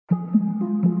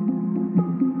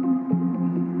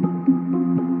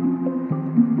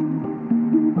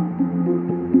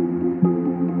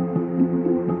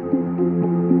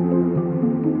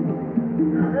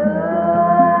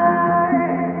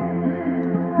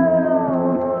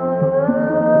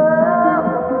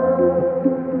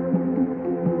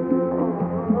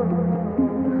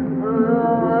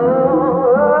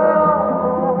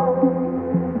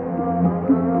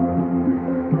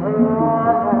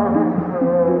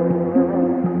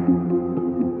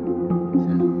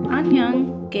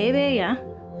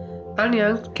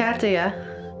안녕, Katya.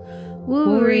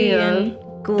 Woory and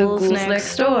Ghouls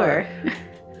next door.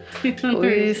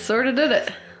 We sort of did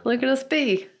it. Look at us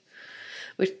be.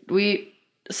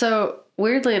 So,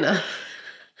 weirdly enough,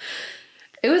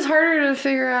 it was harder to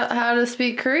figure out how to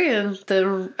speak Korean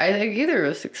than I think either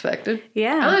of us expected.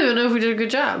 Yeah. I don't even know if we did a good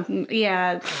job.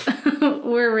 Yeah.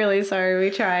 We're really sorry.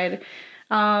 We tried.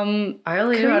 I only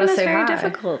knew Korean how to is say very hi.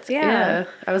 difficult. Yeah.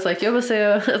 I was like,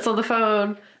 여보세요. It's on the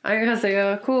phone. I know how to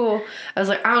say, cool. I was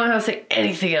like, I don't know how to say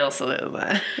anything else other than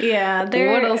that. Yeah.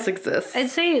 What else exists? I'd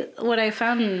say what I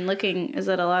found in looking is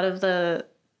that a lot of the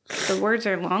words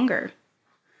are longer.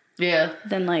 Yeah.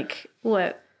 Than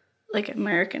what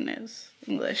American is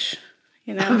English.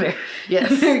 You know?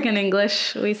 Yes. American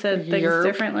English. We said things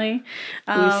differently.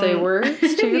 We say words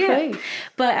to your face.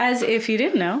 But as if you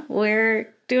didn't know,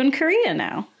 we're doing Korea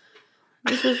now.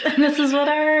 This is what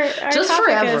our just topic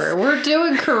forever. is. We're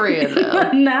doing Korean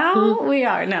now. Now we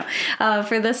are. No.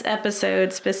 For this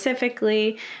episode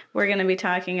specifically, we're going to be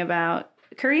talking about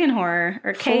Korean horror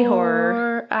or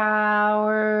K-horror. For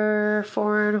our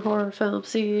foreign horror film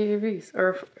series.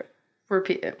 Or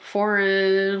repeat it.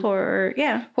 Foreign horror.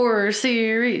 Yeah. Horror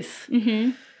series.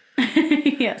 Mm-hmm.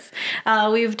 Yes.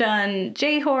 We've done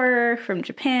J-horror from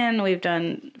Japan. We've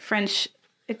done French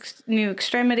New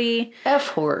Extremity.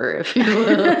 F-horror, if you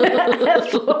will.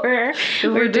 F-horror.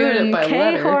 We're doing it by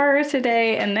K-horror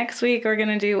today, and next week we're going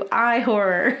to do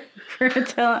I-horror for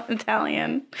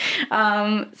Italian.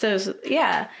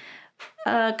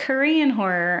 Korean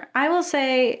horror. I will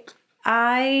say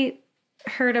I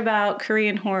heard about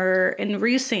Korean horror in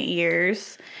recent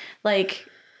years,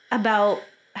 about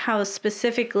how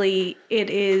specifically it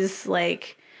is,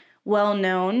 well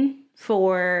known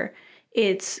for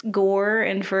its gore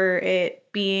and for it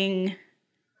being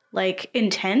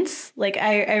intense.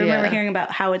 I remember hearing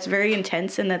about how it's very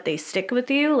intense and that they stick with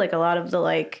you. A lot of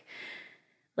the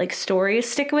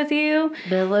stories stick with you.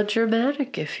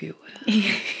 Melodramatic, if you will.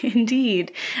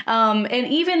 Indeed. And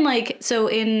even so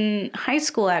in high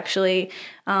school, actually,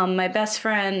 my best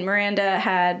friend Miranda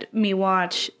had me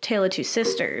watch Tale of Two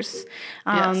Sisters.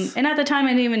 Yes. And at the time I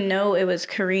didn't even know it was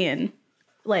Korean.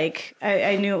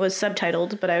 I knew it was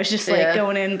subtitled, but I was just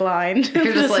going in blind.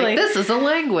 You're just this is a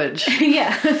language.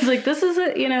 Yeah. It's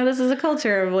this is a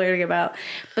culture I'm learning about.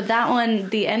 But that one,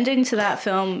 the ending to that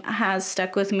film has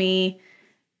stuck with me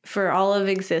for all of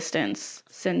existence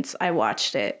since I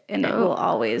watched it, and it will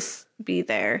always be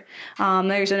there.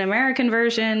 There's an American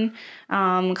version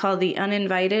called The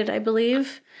Uninvited, I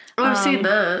believe. Oh, I've seen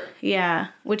that. Yeah,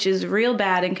 which is real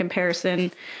bad in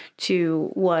comparison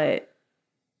to what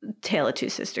Tale of Two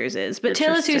Sisters is. But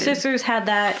Tale of Two Sisters had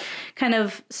that kind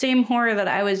of same horror that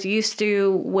I was used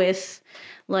to with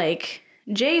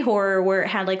J-horror, where it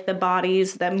had the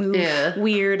bodies that move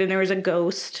weird and there was a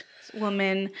ghost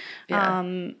woman.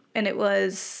 And it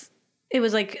was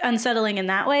unsettling in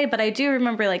that way, but I do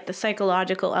remember the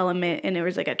psychological element, and it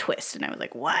was a twist, and I was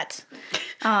like, what?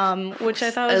 Which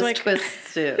I thought was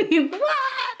twists do. What?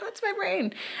 That's my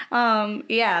brain.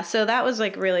 So that was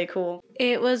really cool.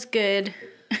 It was good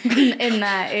in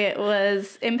that it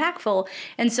was impactful.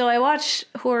 And so I watched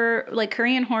horror,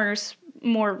 Korean horrors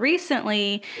more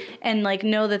recently, and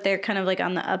know that they're kind of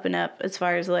on the up and up as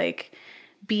far as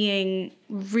being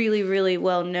really, really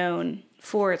well known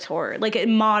for its horror,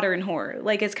 modern horror.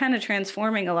 It's kind of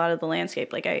transforming a lot of the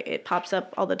landscape. It pops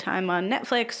up all the time on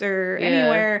Netflix or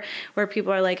anywhere where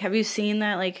people are have you seen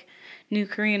that new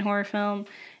Korean horror film?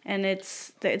 And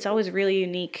it's always really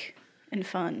unique and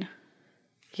fun.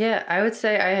 Yeah, I would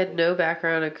say I had no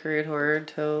background in Korean horror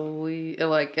until we,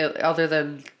 other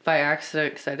than by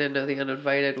accident, because I didn't know The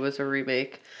Uninvited was a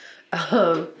remake.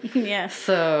 Yeah.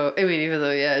 So, I mean, even though,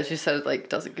 as you said, it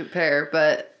doesn't compare,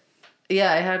 but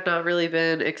yeah, I had not really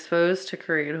been exposed to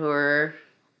Korean horror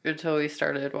until we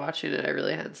started watching it. I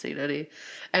really hadn't seen any.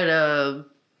 And, I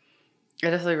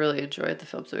definitely really enjoyed the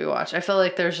films that we watched. I felt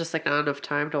like there's just not enough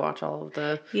time to watch all of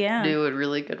the new and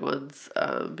really good ones,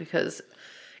 because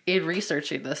in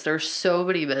researching this, there's so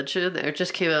many mentioned that it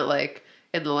just came out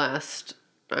in the last,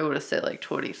 I want to say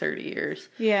 20, 30 years.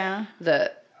 Yeah.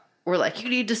 That were you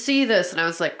need to see this. And I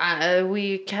was like,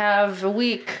 we have a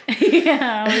week.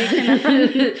 Yeah.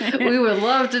 We would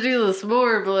love to do this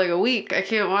more, but a week. I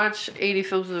can't watch 80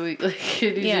 films in a week. I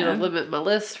need you to limit my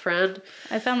list, friend.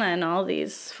 I found that in all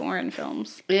these foreign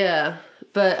films. Yeah.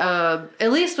 But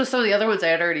at least with some of the other ones, I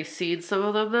had already seen some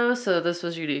of them, though. So this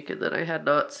was unique in that I had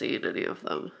not seen any of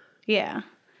them. Yeah.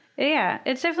 Yeah,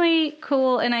 it's definitely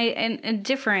cool and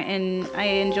different, and I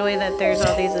enjoy that there's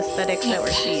all these aesthetics that we're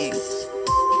seeing.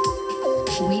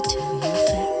 We tell you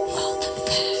facts. All the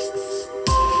facts.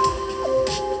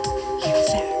 Hear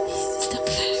facts. Still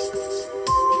facts.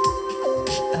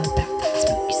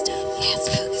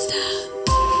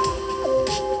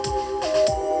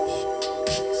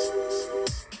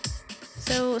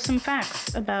 So some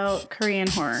facts about Korean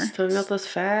horror. Tell me about those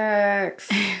facts.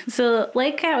 So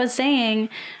like Kat was saying,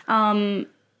 a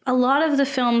lot of the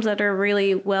films that are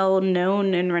really well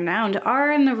known and renowned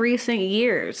are in the recent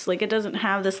years. Like, it doesn't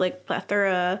have this like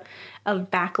plethora of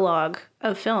backlog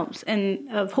of films, and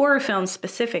of horror films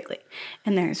specifically.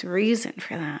 And there's reason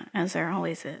for that, as there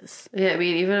always is. Yeah, I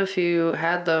mean, even if you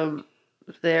had them,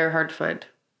 they're hard to find.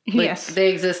 Like, Yes.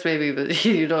 They exist maybe, but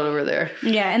you don't know where they are.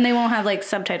 Yeah, and they won't have like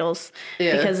subtitles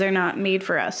because they're not made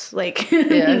for us. Like,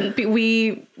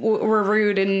 we were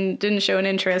rude and didn't show an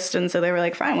interest, and so they were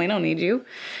like, "Fine, we don't need you,"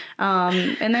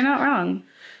 and they're not wrong.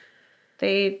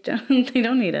 They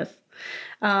don't need us.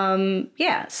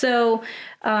 So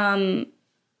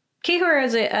K-horror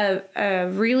has a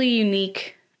really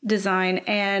unique design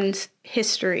and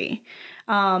history.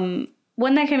 One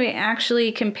that can be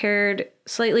actually compared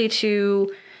slightly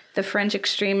to the French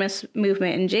extremist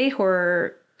movement in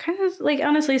J-horror, kind of like,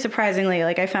 honestly, surprisingly,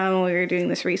 like I found when we were doing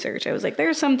this research, I was like,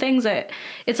 there's some things that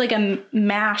it's like a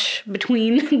mash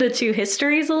between the two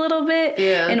histories a little bit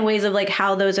in ways of like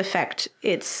how those affect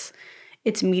its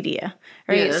media,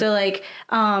 right? Yeah. So like,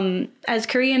 as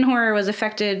Korean horror was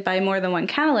affected by more than one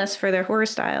catalyst for their horror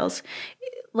styles,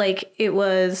 like it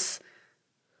was...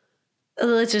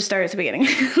 Let's just start at the beginning.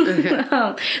 Okay.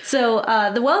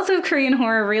 The wealth of Korean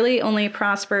horror really only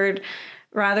prospered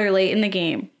rather late in the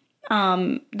game.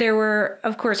 There were,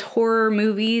 of course, horror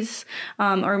movies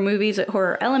or movies with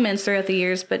horror elements throughout the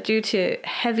years, but due to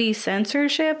heavy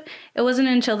censorship, it wasn't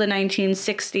until the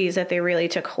 1960s that they really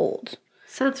took hold.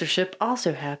 Censorship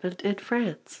also happened in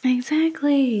France.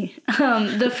 Exactly.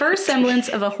 The first semblance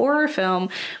of a horror film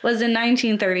was in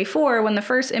 1934 when the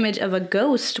first image of a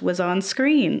ghost was on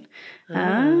screen.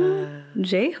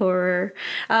 J-horror.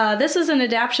 This is an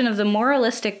adaptation of the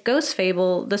moralistic ghost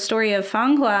fable, the story of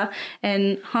Fanghua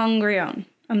and Hongrion.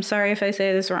 I'm sorry if I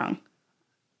say this wrong.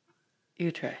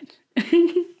 You tried.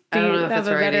 I don't know if it's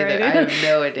right either. Idea? I have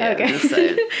no idea. Okay. I'm just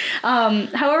saying.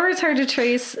 However, it's hard to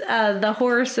trace the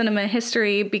horror cinema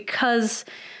history because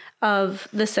of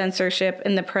the censorship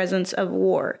and the presence of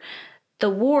war. The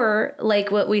war,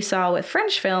 like what we saw with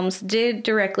French films, did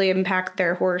directly impact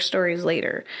their horror stories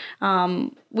later.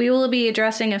 We will be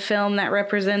addressing a film that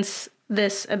represents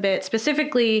this a bit,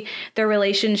 specifically their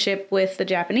relationship with the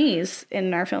Japanese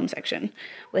in our film section,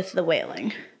 with the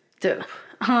Wailing. Dope.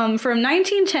 From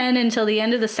 1910 until the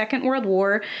end of the Second World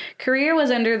War, Korea was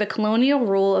under the colonial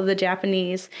rule of the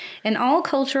Japanese, and all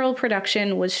cultural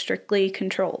production was strictly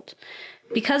controlled.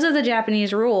 Because of the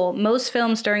Japanese rule, most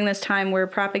films during this time were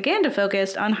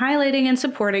propaganda-focused on highlighting and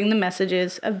supporting the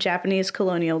messages of Japanese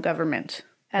colonial government.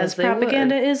 As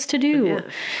propaganda is to do. Yeah.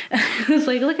 It's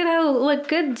like, look at what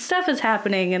good stuff is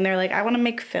happening. And they're like, I want to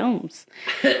make films.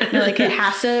 They're like, it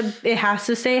has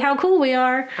to say how cool we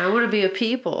are. I want to be a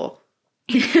people.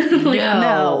 Like,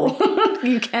 no,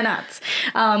 you cannot.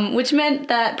 Which meant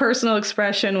that personal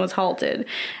expression was halted.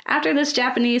 After this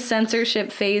Japanese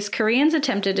censorship phase, Koreans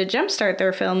attempted to jumpstart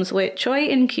their films with Choi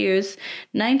In-kyu's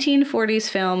 1940s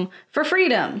film For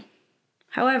Freedom.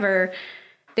 However,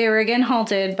 they were again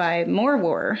halted by more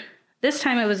war. This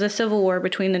time it was a civil war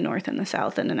between the North and the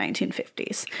South in the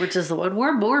 1950s. Which is the one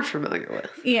we're more familiar with.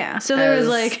 Yeah, so there was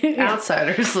like...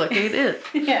 outsiders looking in.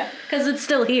 Yeah, because it's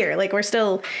still here. Like, we're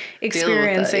still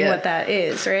experiencing what that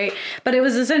is, right? But it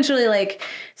was essentially like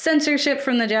censorship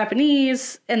from the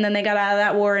Japanese, and then they got out of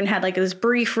that war and had like this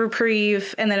brief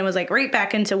reprieve, and then it was like right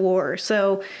back into war.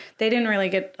 So they didn't really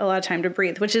get a lot of time to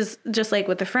breathe, which is just like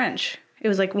with the French. It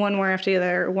was like one war after the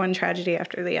other, one tragedy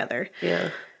after the other.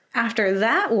 Yeah. After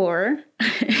that war,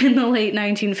 in the late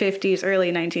 1950s,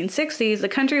 early 1960s, the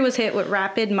country was hit with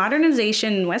rapid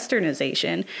modernization and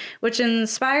westernization, which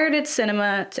inspired its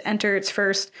cinema to enter its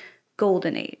first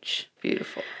golden age.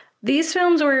 Beautiful. These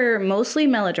films were mostly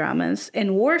melodramas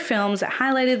and war films that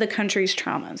highlighted the country's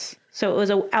traumas. So it was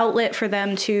an outlet for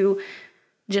them to,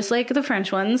 just like the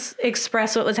French ones,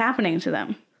 express what was happening to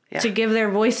them. Yeah. To give their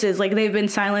voices, like they've been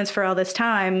silenced for all this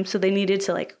time, so they needed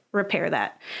to like repair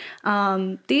that.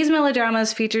 These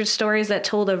melodramas featured stories that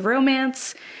told of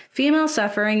romance, female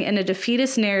suffering, and a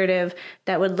defeatist narrative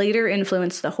that would later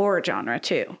influence the horror genre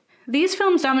too. These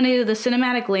films dominated the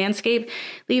cinematic landscape,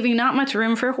 leaving not much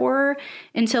room for horror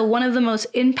until one of the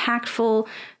most impactful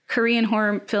Korean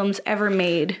horror films ever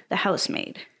made, The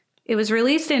Housemaid. It was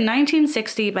released in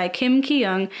 1960 by Kim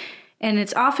Ki-young, and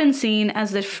it's often seen as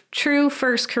the true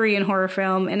first Korean horror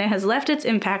film, and it has left its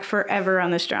impact forever on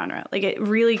this genre. Like, it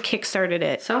really kickstarted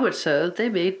it. So much so, they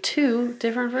made 2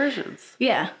 different versions.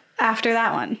 Yeah. after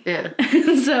that one. Yeah.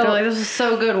 So They're like, this is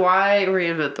so good. Why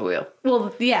reinvent the wheel?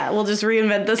 well, yeah, we'll just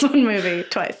reinvent this one movie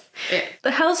twice. Yeah. The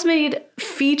Housemaid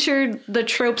featured the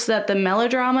tropes that the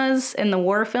melodramas and the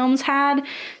war films had,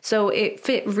 so it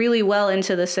fit really well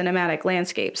into the cinematic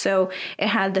landscape. So it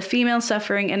had the female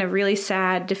suffering and a really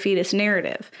sad defeatist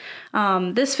narrative.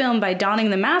 This film, by donning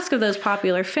the mask of those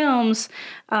popular films,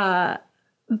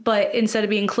 but instead of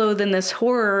being clothed in this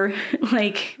horror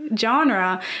like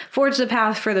genre, forged the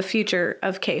path for the future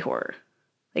of K-horror.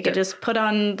 Like it just put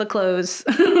on the clothes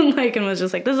like and was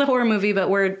just like, this is a horror movie, but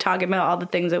we're talking about all the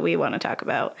things that we want to talk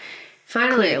about.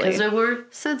 Finally, because no more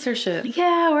censorship.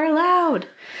 Yeah, we're allowed.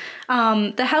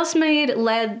 The Housemaid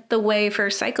led the way for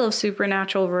a cycle of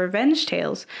supernatural revenge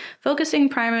tales, focusing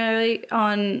primarily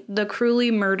on the cruelly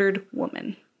murdered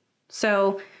woman.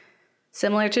 So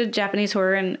similar to Japanese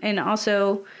horror and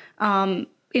also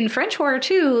in French horror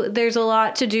too, there's a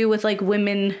lot to do with like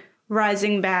women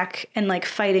rising back and like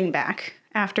fighting back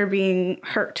after being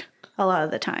hurt a lot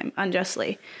of the time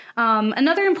unjustly.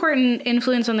 Another important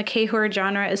influence on the K-horror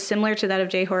genre is similar to that of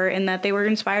J-horror in that they were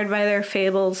inspired by their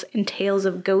fables and tales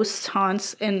of ghosts,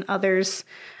 haunts, and others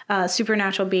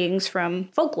supernatural beings from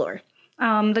folklore.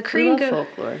 The Korean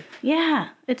folklore. Yeah,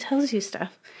 it tells you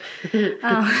stuff.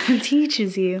 It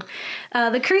teaches you.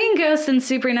 The Korean ghosts and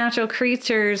supernatural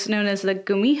creatures known as the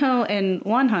Gumiho and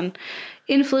Wonhun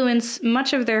influenced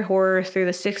much of their horror through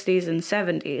the 60s and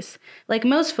 70s. Like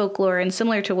most folklore, and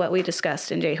similar to what we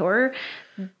discussed in J-horror,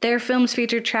 their films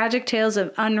featured tragic tales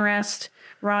of unrest,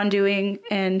 wrongdoing,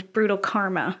 and brutal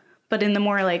karma, but in the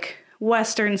more like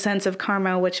Western sense of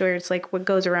karma, where it's like what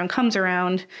goes around comes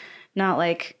around, not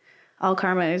like all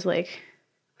karma is like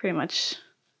pretty much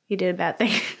you did a bad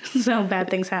thing, so bad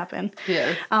things happen.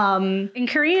 Yeah. In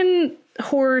Korean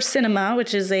horror cinema,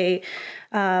 which is a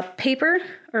paper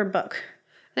or book.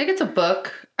 I think it's a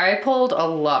book. I pulled a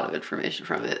lot of information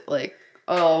from it, like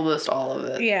almost all of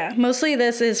it. Yeah, mostly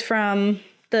this is from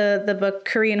the book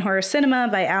Korean Horror Cinema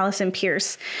by Alison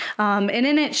Pierce. And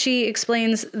in it, she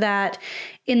explains that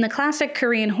in the classic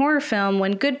Korean horror film,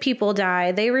 when good people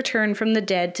die, they return from the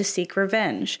dead to seek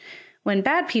revenge. When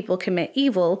bad people commit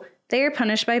evil, they are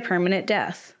punished by permanent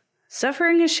death.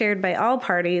 Suffering is shared by all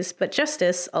parties, but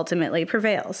justice ultimately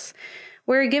prevails.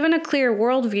 We're given a clear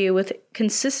worldview with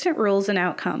consistent rules and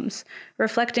outcomes,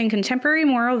 reflecting contemporary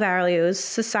moral values,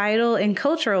 societal and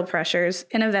cultural pressures,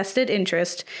 and a vested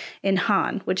interest in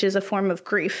Han, which is a form of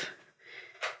grief,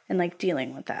 and like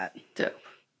dealing with that. Dope.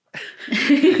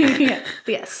 Yeah.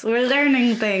 Yes, we're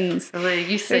learning things. I'm like,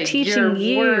 you say teaching your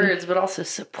you. words, but also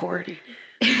supporting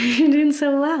it. You're doing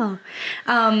so well.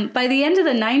 By the end of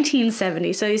the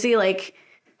 1970s, so you see, like,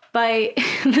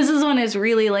 this is when it's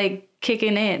really, like,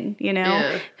 kicking in, you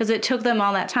know? Because it took them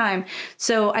all that time.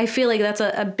 So I feel like that's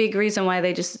a big reason why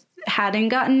they just hadn't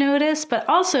gotten noticed. But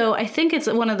also, I think it's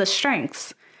one of the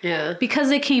strengths. Yeah. Because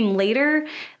they came later,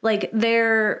 like,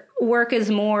 their work is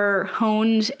more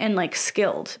honed and, like,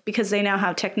 skilled because they now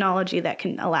have technology that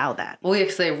can allow that. Well,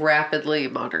 because they rapidly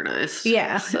modernized.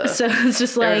 Yeah. So it's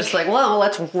just like... They're just like, well,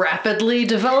 let's rapidly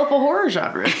develop a horror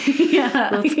genre. Yeah.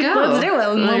 Let's go. Let's do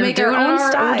it. We'll make our own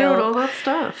style. We're doing all that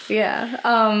stuff.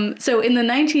 Yeah. So in the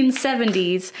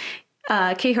 1970s...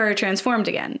 K-horror transformed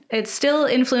again. It's still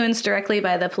influenced directly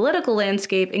by the political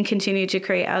landscape and continued to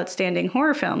create outstanding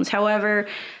horror films. However,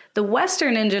 the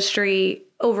Western industry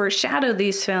overshadowed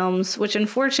these films, which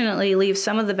unfortunately leaves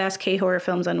some of the best K-horror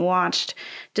films unwatched,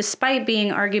 despite being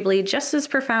arguably just as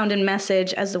profound in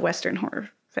message as the Western horror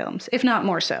films, if not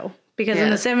more so. Because in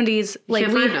the 70s, like you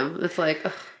can't find them. It's like,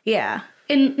 ugh. Yeah.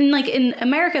 In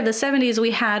America, the 70s,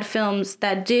 we had films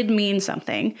that did mean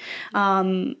something.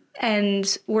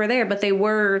 And were there, but they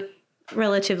were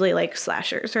relatively like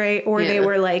slashers, right? Or they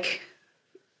were like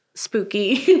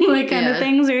spooky, like kind of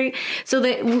things, right? So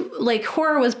that like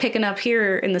horror was picking up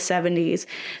here in the 70s.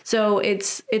 So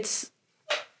it's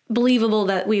believable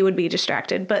that we would be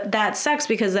distracted, but that sucks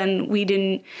because then we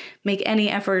didn't make any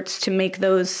efforts to make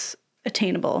those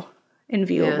attainable and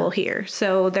viewable here.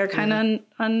 So they're kind of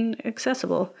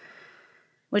unaccessible.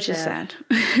 Which is sad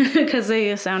because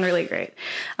they sound really great.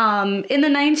 In the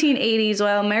 1980s,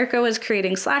 while America was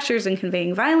creating slashers and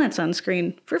conveying violence on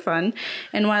screen for fun,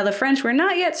 and while the French were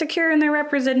not yet secure in their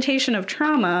representation of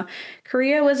trauma,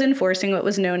 Korea was enforcing what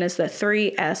was known as the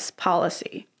 3S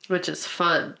policy. Which is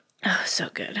fun. Oh, so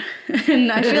good.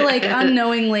 And I feel like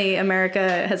unknowingly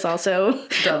America has also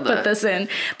put this in.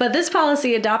 But this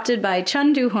policy, adopted by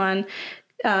Chun Doo-hwan,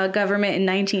 government in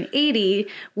 1980,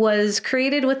 was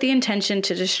created with the intention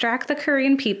to distract the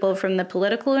Korean people from the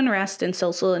political unrest and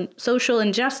social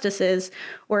injustices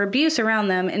or abuse around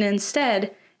them, and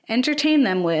instead entertain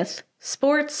them with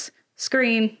sports,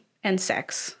 screen, and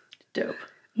sex. Dope.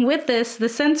 With this, the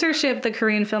censorship the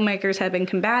Korean filmmakers had been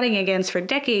combating against for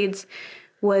decades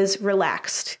was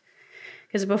relaxed.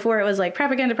 Because before it was like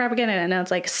propaganda, and now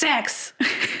it's like sex.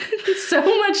 So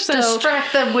much so.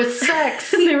 Distract them with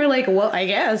sex. And they were like, well, I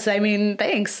guess. I mean,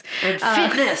 thanks. And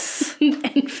fitness.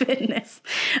 And fitness.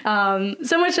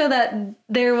 So much so that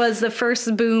there was the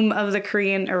first boom of the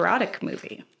Korean erotic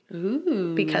movie.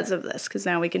 Ooh. Because of this. Because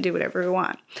now we can do whatever we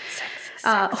want.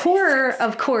 Horror,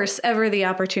 of course, ever the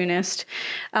opportunist,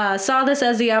 saw this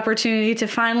as the opportunity to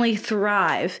finally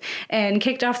thrive and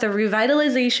kicked off the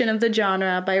revitalization of the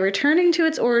genre by returning to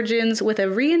its origins with a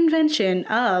reinvention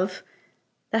of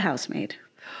the housemaid.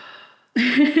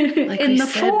 In the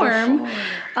form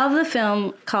of the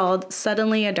film called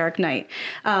Suddenly a Dark Night,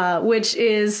 which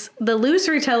is the loose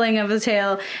retelling of a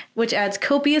tale which adds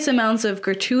copious amounts of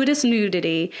gratuitous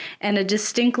nudity and a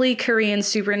distinctly Korean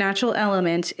supernatural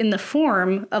element in the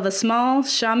form of a small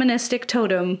shamanistic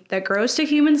totem that grows to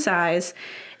human size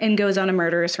and goes on a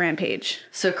murderous rampage.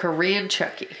 So Korean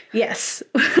Chucky. Yes,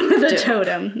 the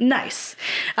totem. Nice.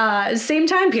 Same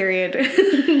time period,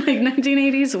 like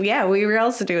 1980s. Yeah, we were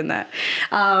also doing that.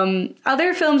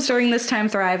 Other films during this time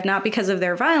thrived not because of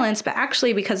their violence, but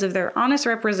actually because of their honest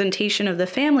representation of the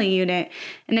family unit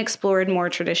and explored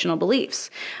more traditional beliefs,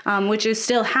 which is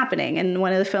still happening. And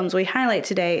one of the films we highlight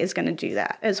today is going to do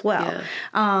that as well.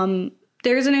 Yeah.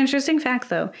 There's an interesting fact,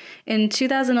 though. In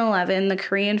 2011, the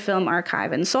Korean Film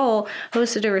Archive in Seoul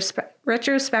hosted a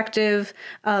retrospective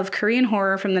of Korean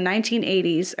horror from the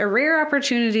 1980s, a rare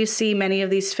opportunity to see many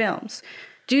of these films.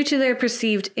 Due to their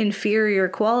perceived inferior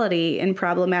quality and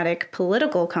problematic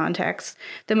political context,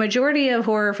 the majority of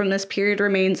horror from this period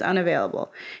remains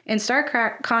unavailable, in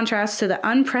stark contrast to the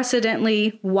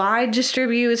unprecedentedly wide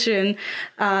distribution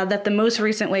that the most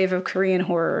recent wave of Korean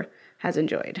horror has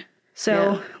enjoyed.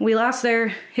 So we lost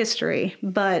their history,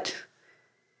 but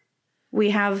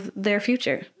we have their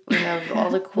future. We have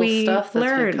all the cool stuff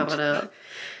that's been coming out.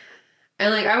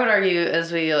 And like I would argue,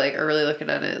 as we like are really looking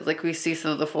at it, like we see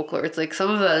some of the folklore. It's like some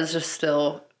of that is just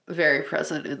still very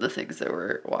present in the things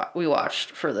that we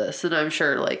watched for this, and I'm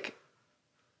sure like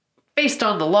based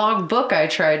on the long book I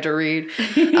tried to read,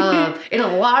 in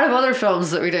a lot of other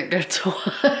films that we didn't get to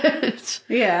watch.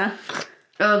 Yeah.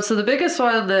 So the biggest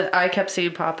one that I kept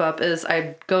seeing pop up is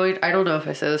I don't know if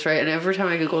I said this right, and every time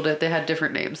I Googled it, they had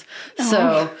different names. Oh.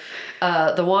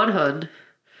 So the Wonhun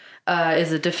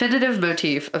is a definitive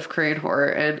motif of Korean horror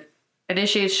and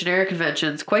initiates generic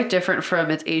conventions quite different from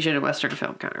its Asian and Western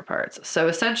film counterparts. So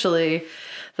essentially,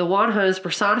 the Wonhun's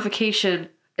personification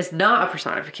is not a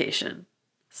personification.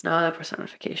 It's not a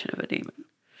personification of a demon.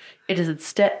 It is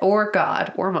instead, or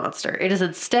god, or monster. It is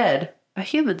instead a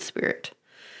human spirit.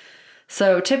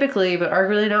 So typically, but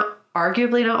arguably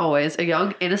not always, a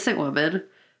young innocent woman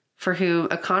for whom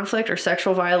a conflict or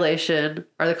sexual violation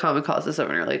are the common causes of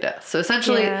an early death. So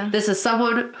essentially, This is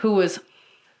someone who was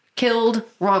killed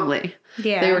wrongly.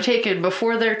 Yeah. They were taken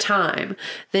before their time.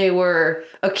 They were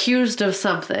accused of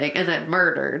something and then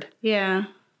murdered. Yeah.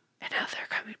 And now they're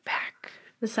coming back.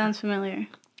 This sounds familiar.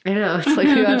 I know, it's like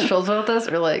you watch films about this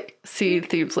or like see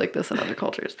themes like this in other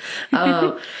cultures.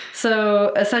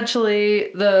 So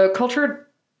essentially the culture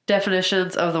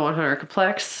definitions of the Wonhun are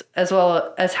complex, as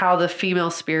well as how the female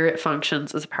spirit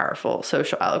functions as a powerful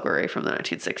social allegory from the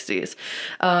 1960s.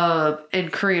 In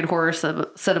Korean horror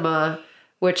cinema,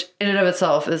 which in and of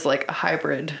itself is like a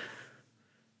hybrid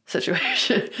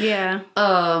situation. Yeah.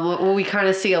 What we kind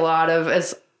of see a lot of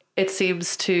as it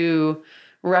seems to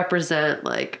represent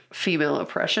like female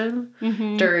oppression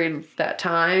during that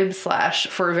time /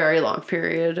 for a very long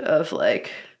period of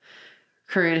like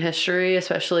Korean history,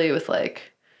 especially with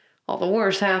like all the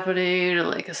wars happening and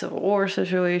like a civil war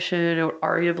situation, or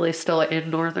arguably still in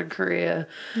Northern Korea.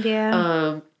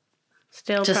 Yeah.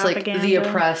 Still just propaganda. Like the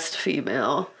oppressed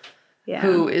female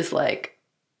who is like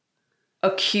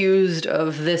accused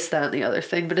of this, that, and the other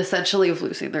thing, but essentially of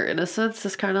losing their innocence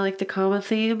is kind of like the common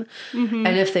theme.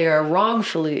 And if they are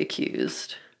wrongfully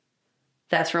accused,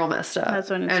 that's real messed up. That's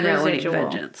when it's and now we need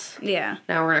vengeance. Yeah.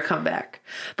 Now we're going to come back.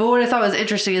 But what I thought was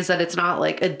interesting is that it's not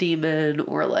like a demon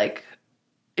or like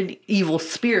an evil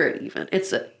spirit even.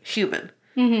 It's a human.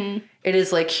 It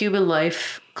is like human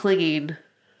life clinging.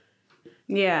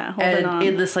 Yeah, holding on.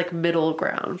 In this like middle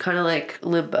ground, kind of like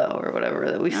limbo or whatever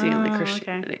that we see in like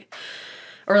Christianity. Okay.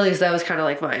 Or at least that was kind of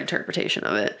like my interpretation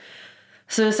of it.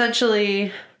 So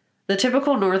essentially, the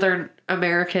typical Northern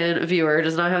American viewer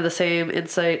does not have the same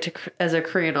insight as a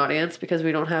Korean audience because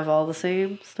we don't have all the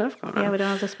same stuff going on. Yeah, we don't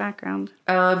have this background.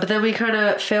 But then we kind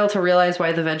of fail to realize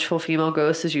why the vengeful female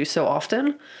ghost is used so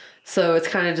often. So it's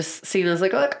kind of just seen as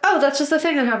like, oh, that's just a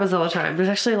thing that happens all the time. There's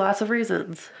actually lots of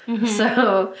reasons.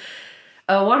 So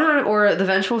one or the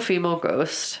vengeful female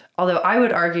ghost, although I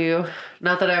would argue,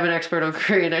 not that I'm an expert on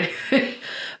Korean anyway,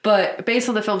 but based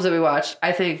on the films that we watched,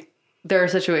 I think there are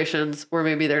situations where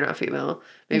maybe they're not female.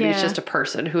 Maybe it's just a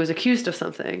person who is accused of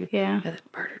something and then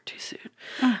murdered too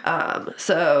soon.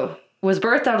 So was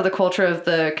birthed out of the culture of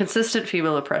the consistent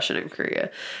female oppression in Korea.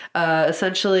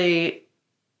 Essentially,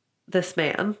 this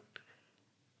man,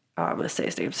 I'm going to say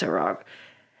his name so wrong,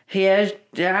 Hye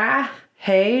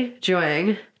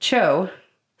Joang Cho,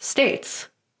 states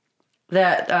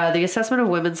that the assessment of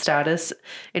women's status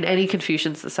in any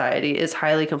Confucian society is a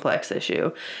highly complex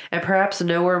issue, and perhaps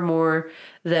nowhere more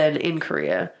than in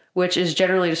Korea, which is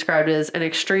generally described as an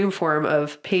extreme form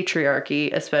of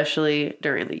patriarchy, especially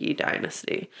during the Yi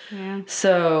dynasty. Yeah.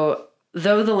 So,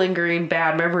 though the lingering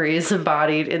bad memories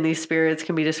embodied in these spirits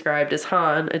can be described as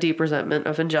Han, a deep resentment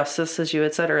of injustice, as you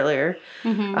had said earlier,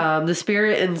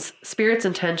 the spirit's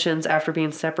intentions after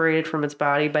being separated from its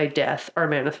body by death are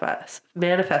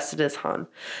manifested as Han.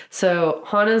 So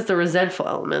Han is the resentful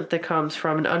element that comes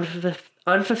from an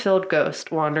unfulfilled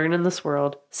ghost wandering in this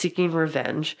world, seeking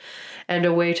revenge, and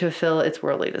a way to fulfill its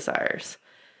worldly desires.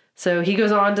 So he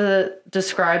goes on to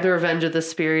describe the revenge of the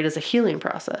spirit as a healing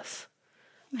process.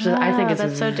 Which I think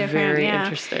it's so different. Very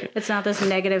interesting. It's not this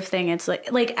negative thing. It's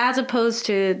like as opposed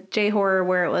to J-horror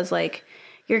where it was like,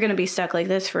 you're going to be stuck like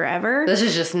this forever. This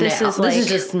is just this is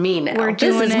just me now. We're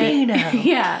doing me now.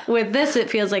 Yeah. With this, it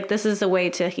feels like this is the way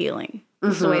to healing.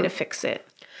 This is the way to fix it.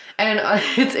 And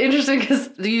it's interesting because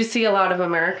you see a lot of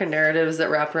American narratives that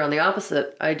wrap around the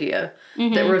opposite idea,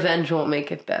 that revenge won't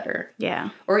make it better.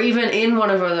 Yeah. Or even in one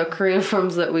of the Korean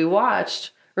films that we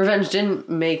watched, revenge didn't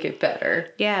make it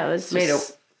better. Yeah, it was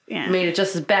just... Made it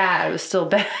just as bad. It was still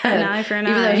bad. An eye for an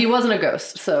eye. Even though he wasn't a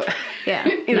ghost, so... Yeah,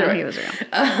 he was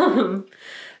real.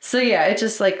 So yeah, it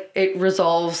just like, it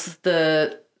resolves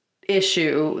the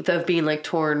issue of being like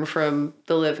torn from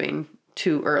the living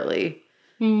too early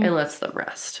and lets them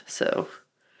rest. So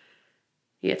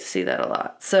you get to see that a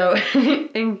lot. So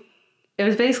it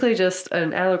was basically just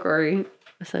an allegory,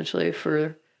 essentially,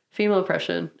 for female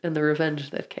oppression and the revenge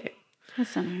that came.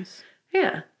 That's so nice.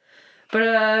 Yeah.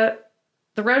 But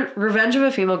the revenge of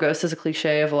a female ghost is a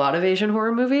cliche of a lot of Asian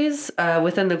horror movies.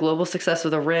 Within the global success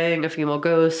of The Ring, a female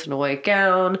ghost in a white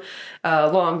gown,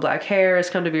 long black hair has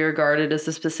come to be regarded as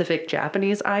the specific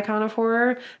Japanese icon of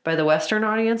horror by the Western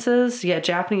audiences. Yet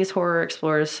Japanese horror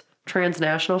explores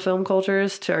transnational film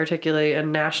cultures to articulate a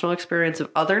national experience of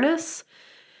otherness.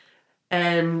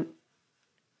 And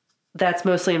that's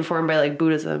mostly informed by like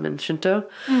Buddhism and Shinto.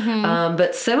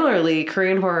 But similarly,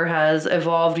 Korean horror has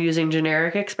evolved using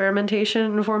generic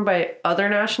experimentation informed by other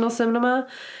national cinema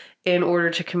in order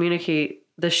to communicate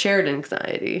the shared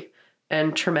anxiety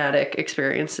and traumatic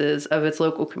experiences of its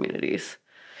local communities.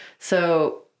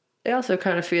 So they also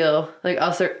kind of feel like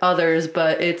others,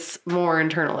 but it's more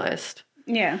internalized.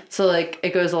 Yeah. So like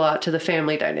it goes a lot to the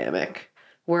family dynamic,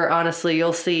 where honestly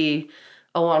you'll see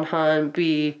a Won Han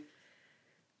be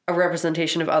a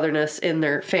representation of otherness in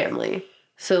their family.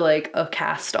 So like a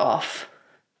cast off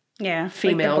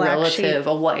female like relative,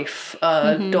 a wife,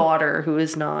 a daughter who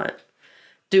is not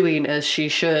doing as she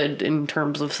should in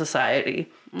terms of society.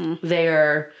 They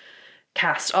are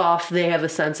cast off. They have a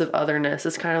sense of otherness.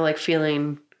 It's kind of like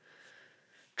feeling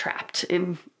trapped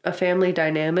in a family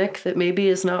dynamic that maybe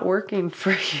is not working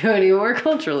for you anymore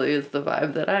culturally is the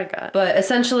vibe that I got. But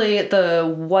essentially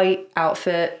the white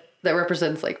outfit that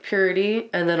represents like purity,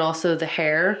 and then also the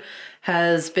hair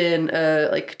has been a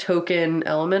like token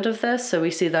element of this. So we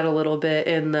see that a little bit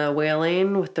in the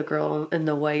Wailing with the girl in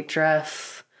the white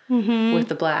dress with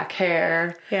the black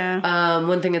hair. Yeah.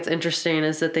 One thing that's interesting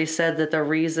is that they said that the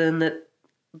reason that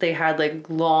they had like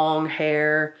long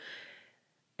hair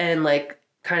and like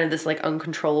kind of this like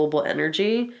uncontrollable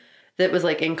energy that was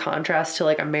like in contrast to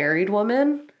like a married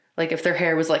woman, like if their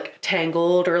hair was like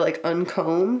tangled or like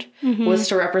uncombed, was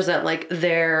to represent like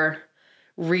their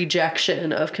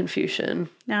rejection of Confucian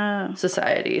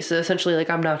society. So essentially like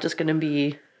I'm not just going to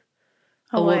be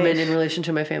a woman in relation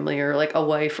to my family, or like a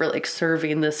wife, or like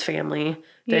serving this family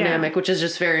dynamic, which is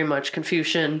just very much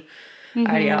Confucian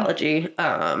ideology.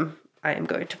 I am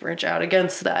going to branch out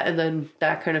against that. And then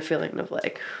that kind of feeling of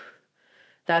like,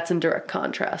 that's in direct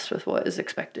contrast with what is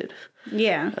expected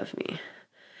of me.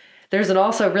 There's an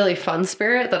also really fun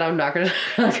spirit that I'm not going to,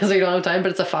 because we don't have time,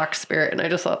 but it's a fox spirit, and I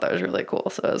just thought that was really cool.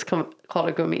 So it's called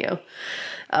a gomyo.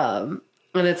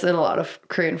 And it's in a lot of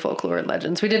Korean folklore and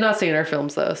legends. We did not see in our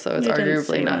films, though, so it's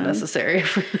arguably not necessary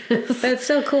for this. But it's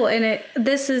so cool. And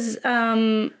this is,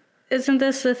 isn't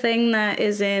this the thing that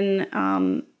is in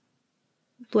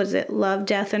what is it? Love,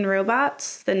 Death, and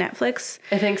Robots, the Netflix.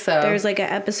 I think so. There's like an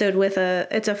episode with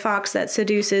it's a fox that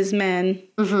seduces men.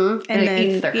 Mm-hmm. And then, it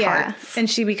eats their hearts. And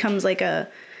she becomes like a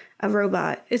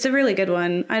robot. It's a really good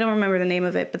one. I don't remember the name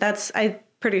of it, but I'm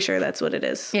pretty sure that's what it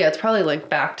is. Yeah, it's probably linked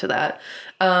back to that.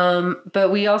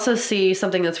 But we also see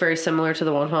something that's very similar to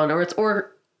the Wonhan,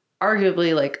 or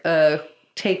arguably like a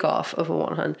takeoff of a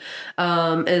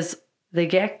Wonhan, is the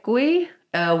Gekgui,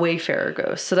 a wayfarer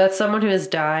ghost. So that's someone who has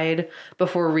died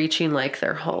before reaching like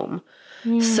their home.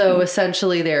 So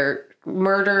essentially they're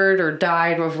murdered or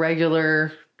died of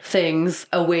regular things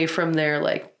away from their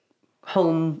like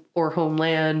home or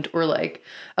homeland or like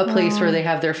a place where they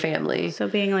have their family. So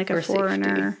being like a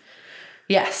foreigner. Safety.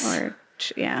 Yes. Or,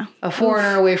 yeah. A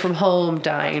foreigner away from home,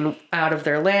 dying out of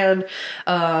their land,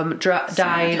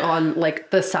 dying on like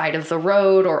the side of the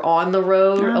road or on the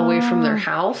road away from their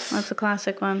house. That's a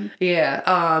classic one. Yeah.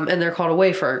 And they're called a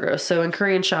wayfarer ghost. So in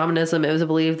Korean shamanism, it was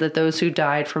believed that those who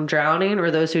died from drowning or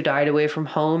those who died away from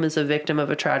home as a victim of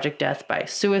a tragic death by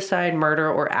suicide,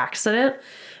 murder, or accident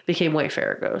became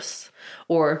wayfarer ghosts.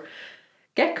 Or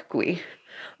Gekgui,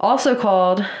 also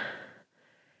called,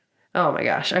 oh my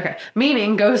gosh, okay,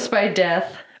 meaning ghosts by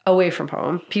death away from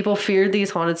home. People feared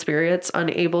these haunted spirits,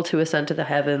 unable to ascend to the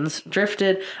heavens,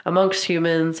 drifted amongst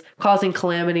humans, causing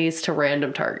calamities to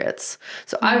random targets.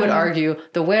 So I would argue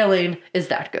the Wailing is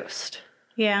that ghost.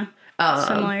 Yeah,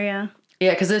 similar, yeah.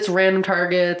 Yeah, because it's random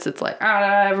targets. It's like,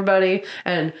 everybody.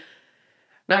 And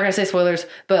not going to say spoilers,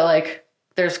 but like,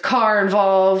 there's car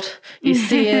involved. You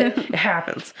see it. It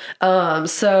happens.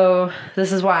 So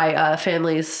this is why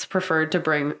families preferred to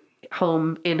bring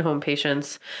in-home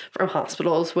patients from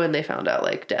hospitals when they found out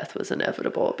like death was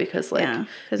inevitable, because like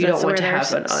you don't want to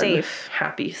have an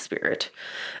unhappy spirit.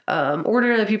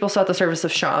 Ordinarily, people sought the service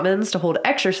of shamans to hold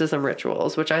exorcism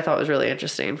rituals, which I thought was really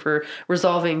interesting for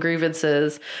resolving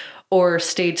grievances or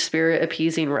stage spirit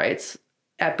appeasing rites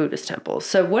at Buddhist temples.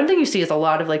 So one thing you see is a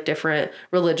lot of like different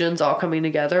religions all coming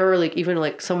together, or like even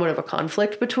like somewhat of a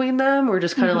conflict between them. We're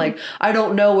just kind of like, I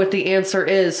don't know what the answer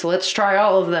is, so let's try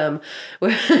all of them.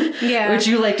 Yeah. Which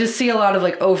you like to see a lot of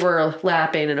like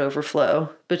overlapping and overflow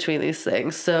between these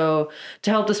things. So to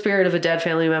help the spirit of a dead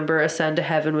family member ascend to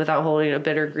heaven without holding a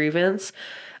bitter grievance,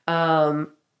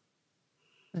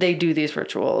 they do these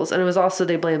rituals. And it was also,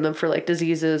 they blamed them for like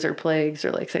diseases or plagues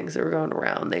or like things that were going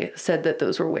around. They said that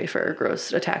those were wayfarer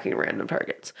ghosts attacking random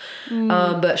targets.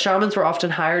 But shamans were often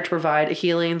hired to provide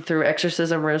healing through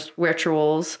exorcism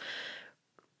rituals.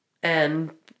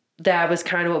 And that was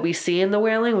kind of what we see in the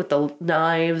Wailing with the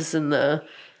knives and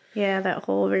that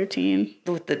whole routine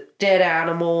with the dead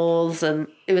animals. And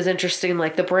it was interesting,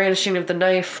 like the brandishing of the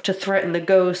knife to threaten the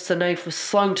ghost. The knife was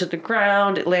slung to the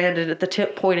ground. It landed at the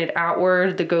tip, pointed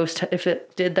outward. The ghost, if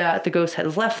it did that, the ghost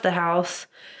had left the house.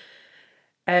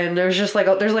 And there's just like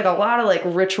there's like a lot of like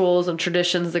rituals and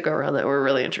traditions that go around that were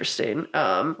really interesting.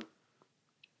 But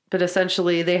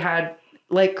essentially they had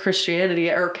like Christianity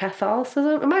or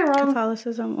Catholicism. Am I wrong?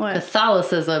 Catholicism. What?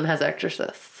 Catholicism has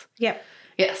exorcists. Yep.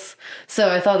 Yes. So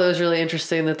I thought that was really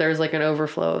interesting that there's like an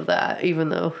overflow of that, even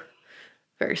though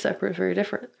very separate, very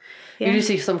different. Yeah. You do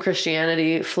see some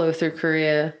Christianity flow through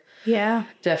Korea. Yeah.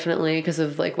 Definitely, because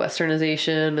of like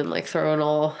westernization and like throwing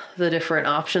all the different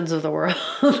options of the world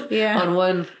on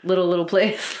one little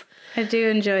place. I do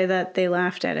enjoy that they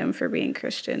laughed at him for being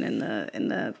Christian in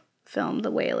the film,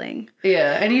 The Wailing.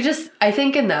 Yeah, and I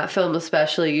think in that film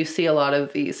especially, you see a lot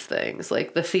of these things,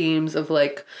 like the themes of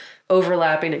like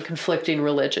overlapping and conflicting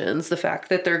religions. The fact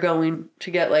that they're going to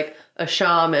get like a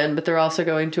shaman, but they're also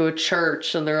going to a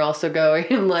church, and they're also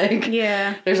going like,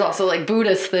 there's also like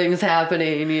Buddhist things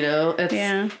happening, you know? It's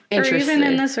interesting. Or even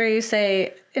in this where you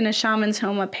say in a shaman's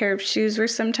home, a pair of shoes were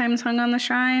sometimes hung on the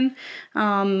shrine.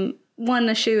 One,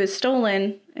 the shoe is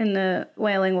stolen in the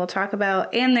Wailing we'll talk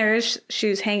about, and there is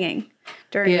shoes hanging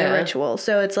during the ritual.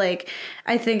 So it's like,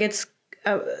 I think it's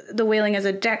the Wailing as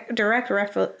a direct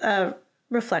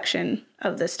reflection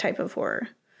of this type of horror.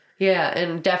 Yeah,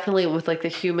 and definitely with like the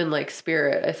human like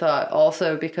spirit, I thought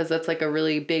also, because that's like a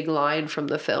really big line from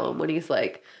the film when he's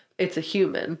like, it's a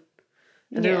human.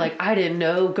 And they're like, I didn't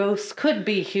know ghosts could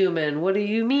be human. What do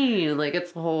you mean? Like,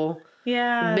 it's the whole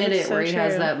minute where he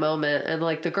has that moment. And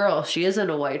like the girl, she is in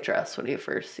a white dress when he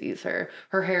first sees her.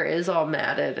 Her hair is all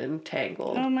matted and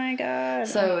tangled. Oh my God.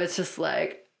 So it's just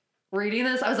like, reading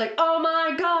this, I was like, oh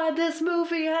my God, this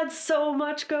movie had so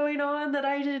much going on that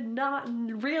I did not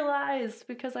realize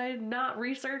because I had not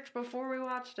researched before we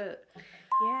watched it.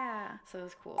 Yeah. So it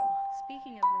was cool.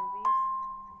 Speaking of movies.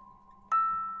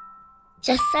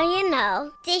 Just so you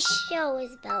know, this show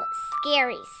is about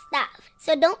scary stuff.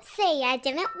 So don't say I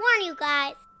didn't warn you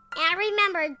guys. And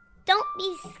remember, don't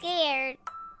be scared.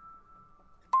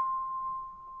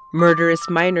 Murderous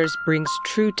Minors brings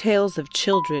true tales of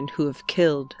children who have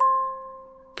killed.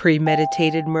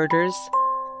 Premeditated murders,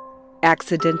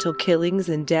 accidental killings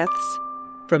and deaths,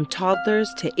 from toddlers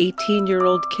to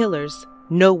 18-year-old killers,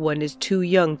 no one is too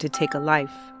young to take a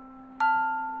life.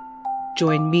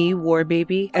 Join me, War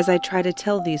Baby, as I try to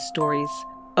tell these stories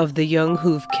of the young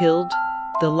who've killed,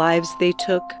 the lives they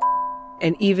took,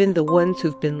 and even the ones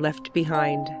who've been left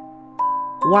behind.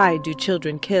 Why do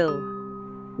children kill?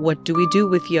 What do we do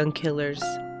with young killers?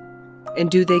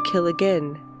 And do they kill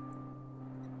again?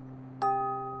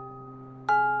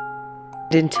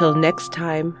 Until next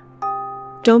time,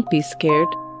 don't be scared.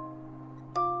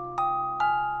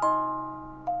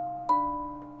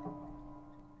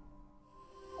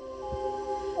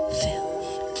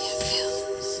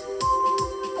 Films.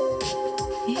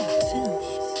 Yeah, films.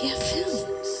 Yeah,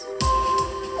 films.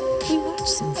 We watched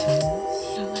some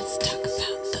films. Now let's talk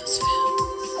about those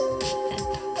films. And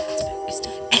all that spooky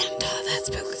stuff. And all that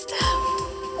spooky stuff.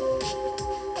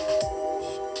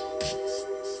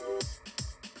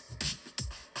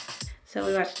 So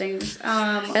we watched things.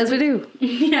 As we do.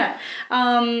 Yeah.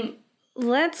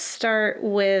 Let's start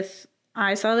with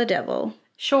I Saw the Devil.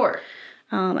 Sure.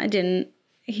 I didn't.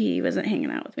 He wasn't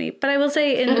hanging out with me. But I will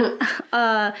say,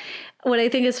 what I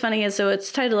think is funny is, so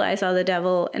it's titled I Saw the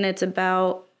Devil, and it's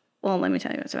about, well, let me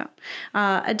tell you what it's about.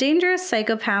 A dangerous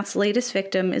psychopath's latest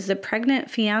victim is the pregnant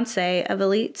fiancée of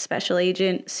elite special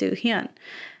agent Soo Hyun.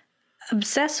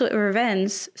 Obsessed with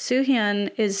revenge, Soo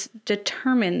Hyun is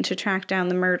determined to track down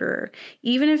the murderer,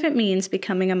 even if it means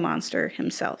becoming a monster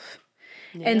himself.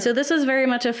 Yeah. And so this is very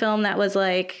much a film that was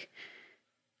like,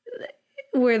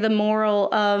 where the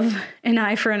moral of an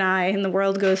eye for an eye and the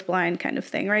world goes blind kind of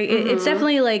thing, right? Mm-hmm. It's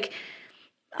definitely like,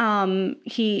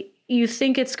 you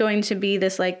think it's going to be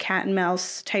this like cat and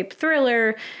mouse type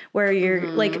thriller where you're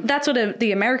like, that's what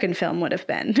the American film would have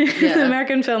been. Yeah. The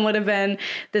American film would have been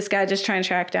this guy just trying to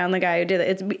track down the guy who did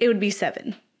it. It would be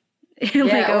Seven.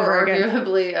 Like over again.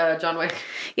 Arguably John Wick.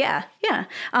 Yeah, yeah.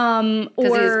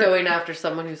 Because he's going after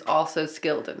someone who's also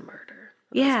skilled in murder.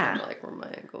 Yeah. That's kind of like where my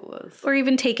angle was. Or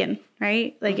even Taken,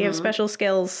 right? Like you have special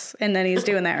skills and then he's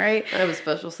doing that, right? I have a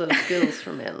special set of skills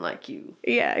for men like you.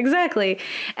 Yeah, exactly.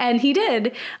 And he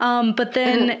did. But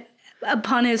then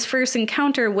upon his first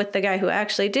encounter with the guy who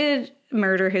actually did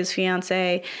murder his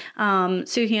fiancée,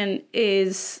 Soo Hyun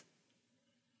is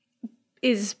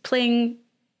playing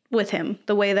with him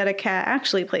the way that a cat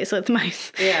actually plays with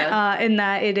mice. Yeah. In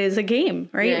that it is a game,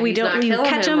 right? Yeah, you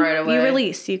catch him, right away. You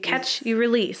release. You catch, you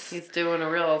release. He's doing a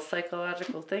real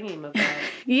psychological thingy about it.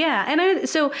 Yeah. And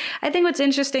I think what's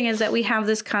interesting is that we have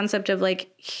this concept of like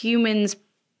humans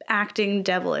acting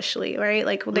devilishly, right?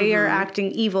 Like they are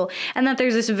acting evil. And that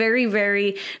there's this very,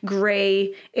 very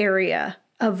gray area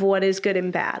of what is good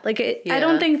and bad. Like I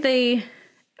don't think they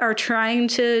are trying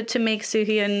to make Soo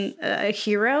Hyun a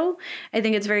hero. I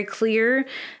think it's very clear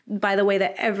by the way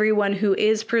that everyone who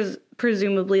is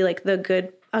presumably like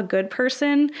a good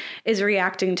person is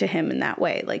reacting to him in that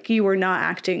way. Like you were not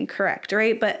acting correct,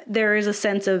 right? But there is a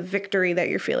sense of victory that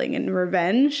you're feeling in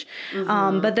revenge.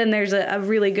 But then there's a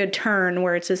really good turn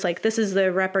where it's just like, this is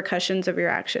the repercussions of your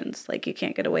actions. Like you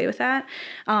can't get away with that.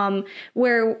 So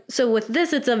with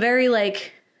this, it's a very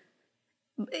like,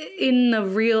 in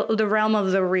the realm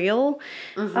of the real,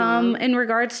 in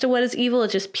regards to what is evil,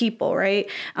 it's just people, right?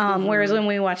 Whereas when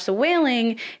we watch The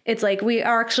Wailing, it's like we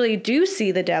actually do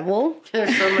see the devil.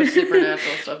 There's so much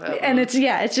supernatural stuff happening. And it's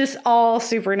just all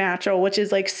supernatural, which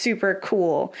is like super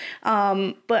cool.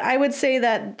 But I would say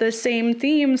that the same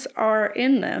themes are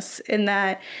in this, in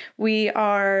that we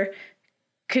are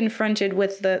confronted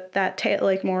with that tale,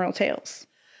 like moral tales.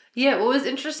 Yeah, what was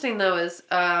interesting, though, is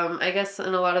I guess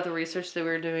in a lot of the research that we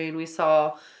were doing, we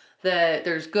saw that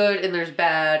there's good and there's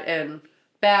bad, and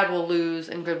bad will lose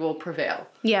and good will prevail.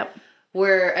 Yep.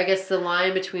 Where I guess the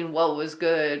line between what was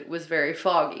good was very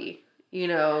foggy,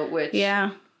 which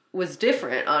was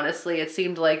different, honestly. It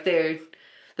seemed like the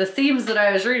themes that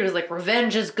I was reading was like,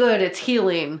 revenge is good, it's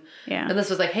healing. Yeah. And this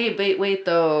was like, hey, wait,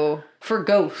 though, for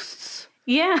ghosts.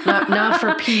 Yeah. Not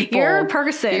for people. You're a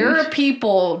person. You're a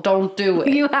people. Don't do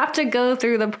it. You have to go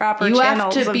through the proper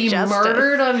channels of justice. You have to be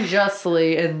murdered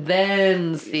unjustly and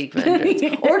then seek vengeance.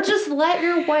 Yeah. Or just let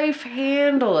your wife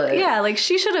handle it. Yeah, like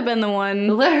she should have been the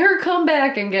one. Let her come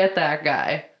back and get that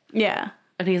guy. Yeah.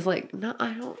 And he's like, no,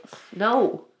 I don't.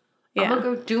 No. Yeah. I'm going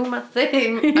to go do my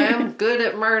thing. I'm good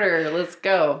at murder. Let's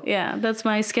go. Yeah, that's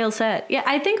my skill set. Yeah,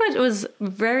 I think what was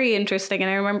very interesting, and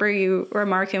I remember you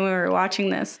remarking when we were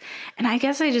watching this, and I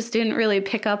guess I just didn't really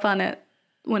pick up on it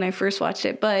when I first watched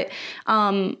it, but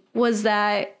was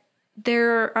that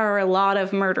there are a lot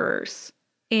of murderers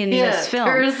in this film.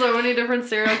 There's so many different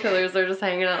serial killers. They're just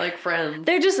hanging out like friends.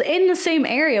 They're just in the same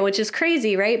area, which is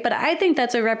crazy, right? But I think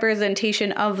that's a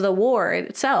representation of the war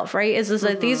itself, right? Is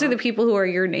that these are the people who are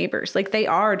your neighbors. Like, they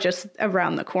are just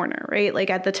around the corner, right? Like,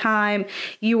 at the time,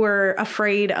 you were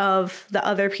afraid of the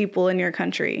other people in your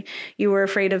country. You were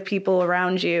afraid of people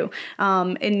around you.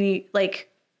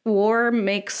 War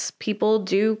makes people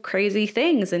do crazy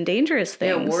things and dangerous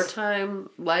things. Yeah, wartime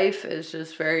life is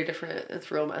just very different.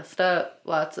 It's real messed up.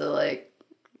 Lots of like,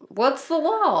 what's the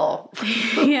law?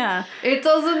 Yeah. It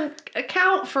doesn't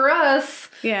account for us.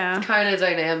 Yeah. It's kind of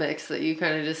dynamics that you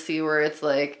kind of just see where it's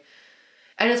like,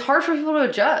 and it's hard for people to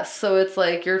adjust. So it's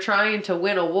like you're trying to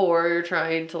win a war. You're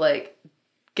trying to like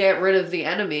get rid of the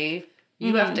enemy.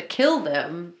 You have to kill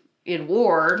them in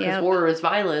war because war is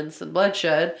violence and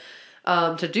bloodshed.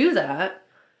 To do that.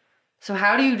 So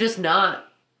how do you just not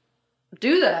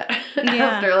do that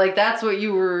after? Like, that's what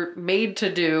you were made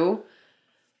to do,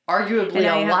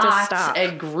 arguably a lot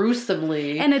and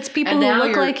gruesomely. And it's people who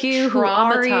look like you, who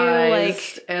are you,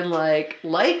 like, and like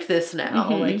this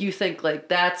now. Like, you think like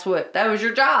that was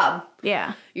your job.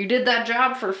 Yeah. You did that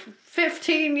job for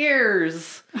 15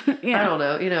 years. I don't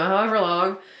know, however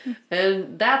long.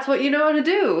 And that's what you know how to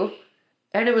do.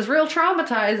 And it was real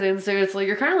traumatizing. So it's like,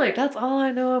 you're kind of like, that's all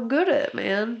I know I'm good at,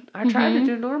 man. I tried to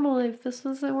do normal life. This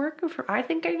isn't working I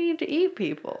think I need to eat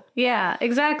people. Yeah,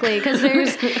 exactly. Because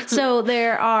there's,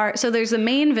 there's the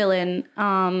main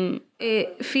villain.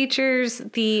 It features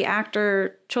the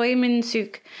actor Choi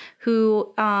Min-suk,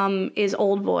 who is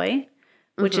Old Boy,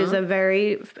 which is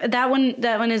that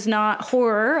one is not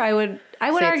horror. I would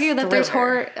argue that there's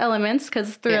horror elements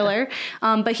because thriller,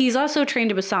 but he's also Train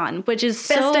to Busan, which is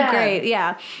so great.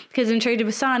 Yeah, because in Train to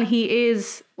Busan, he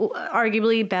is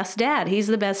arguably best dad. He's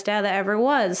the best dad that ever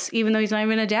was, even though he's not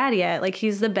even a dad yet. Like,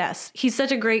 he's the best. He's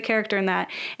such a great character in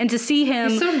that, and to see him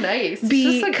he's so nice.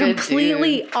 be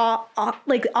completely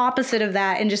opposite of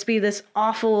that and just be this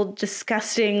awful,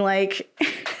 disgusting, like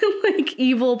like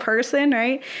evil person,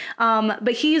 right?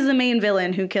 But he's the main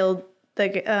villain who killed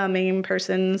the main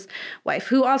person's wife,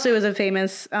 who also is a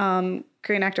famous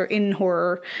Korean actor in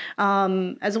horror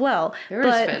as well. It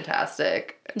was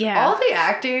fantastic. Yeah. All the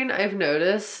acting I've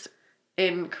noticed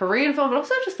in Korean film, but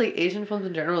also just like Asian films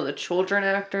in general, the children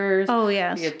actors,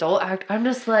 the adult act, I'm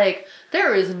just like,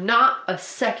 there is not a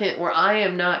second where I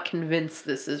am not convinced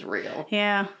this is real.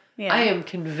 Yeah. Yeah. I am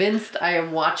convinced I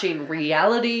am watching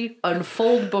reality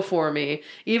unfold before me.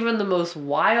 Even the most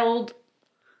wild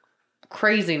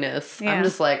craziness. Yeah. I'm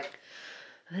just like,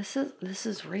 this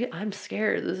is real. I'm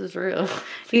scared. This is real.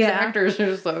 These actors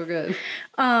are so good.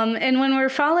 And when we're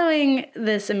following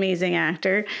this amazing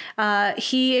actor,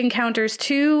 he encounters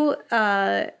two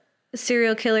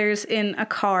serial killers in a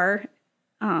car.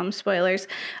 Spoilers.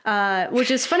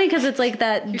 Which is funny because it's like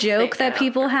that joke that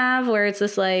people have where it's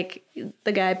just like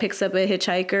the guy picks up a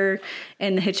hitchhiker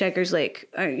and the hitchhiker's like,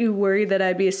 "Are you worried that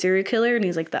I'd be a serial killer?" And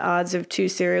he's like, "The odds of two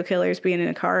serial killers being in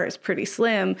a car is pretty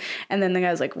slim." And then the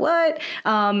guy's like, "What?"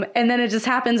 And then it just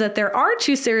happens that there are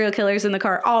two serial killers in the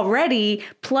car already,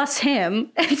 plus him.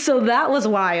 And so that was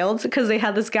wild because they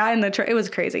had this guy in the it was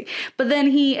crazy. But then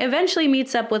he eventually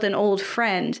meets up with an old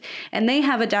friend and they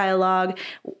have a dialogue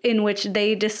in which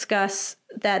they discuss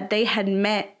that they had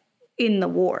met in the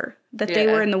war, that they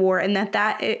were in the war, and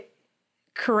that it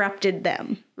corrupted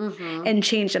them and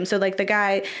changed them. So like the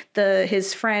guy,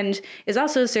 his friend is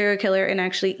also a serial killer and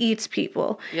actually eats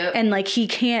people. And like he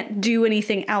can't do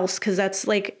anything else because that's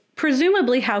like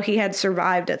presumably how he had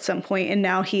survived at some point, and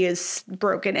now he is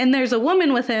broken. And there's a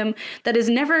woman with him that is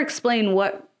never explained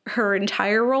what her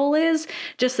entire role is,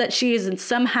 just that she is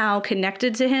somehow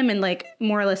connected to him and like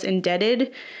more or less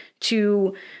indebted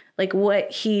to like what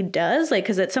he does, like,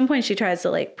 because at some point she tries to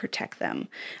like protect them.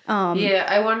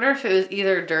 I wonder if it was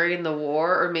either during the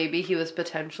war or maybe he was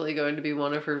potentially going to be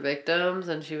one of her victims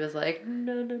and she was like,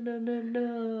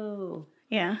 no.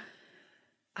 Yeah.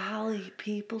 I'll eat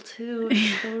people too.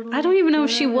 Totally I don't even know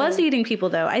if she was eating people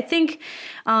though. I think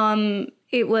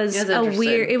it was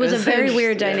a very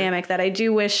weird dynamic that I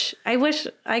wish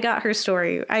I got her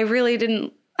story. I really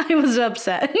didn't. I was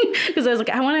upset because I was like,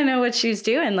 I want to know what she's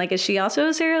doing. Like, is she also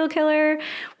a serial killer?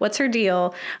 What's her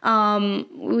deal?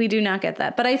 We do not get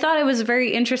that. But I thought it was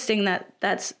very interesting that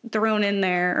that's thrown in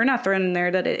there, or not thrown in there,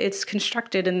 that it's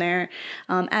constructed in there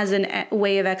as a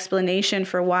way of explanation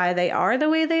for why they are the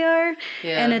way they are.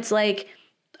 Yeah. And it's like,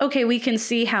 okay, we can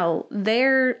see how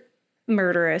they're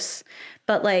murderous,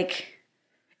 but like,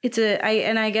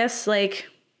 I guess like,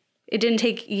 it didn't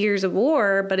take years of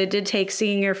war, but it did take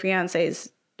seeing your fiance's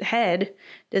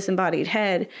disembodied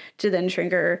head, to then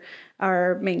trigger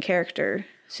our main character.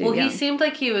 Well, he seemed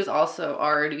like he was also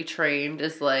already trained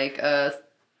as like a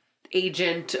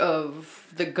agent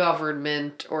of the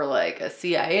government or like a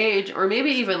CIA agent or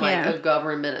maybe even like a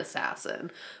government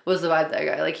assassin was the vibe that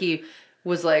guy. Like he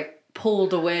was like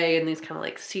pulled away in these kind of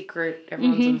like secret,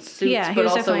 everyone's in suits, but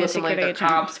also looking like the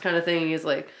cops kind of thing. He's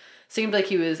like, seemed like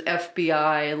he was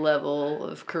FBI level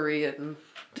of Korean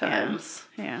times.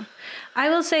 Yeah. I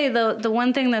will say the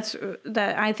one thing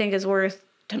that I think is worth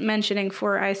mentioning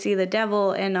for I See the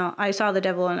Devil and I Saw the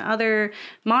Devil in other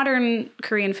modern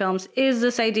Korean films is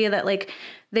this idea that like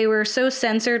they were so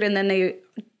censored and then they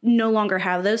no longer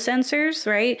have those censors,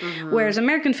 right? Whereas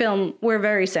American film, we're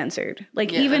very censored.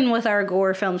 Like even with our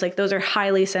gore films, like those are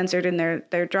highly censored and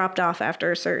they're dropped off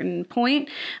after a certain point.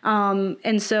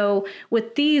 And so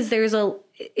with these,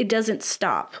 it doesn't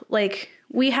stop. Like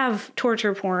we have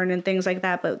torture porn and things like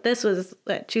that, but this was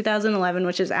 2011,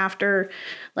 which is after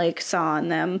like Saw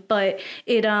and them. But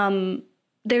it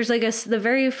there's like the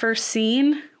very first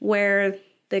scene where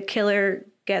the killer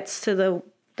gets to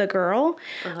the girl.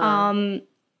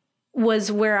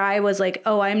 Was where I was like,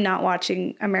 oh, I'm not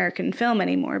watching American film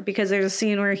anymore, because there's a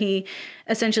scene where he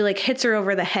essentially like hits her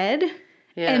over the head.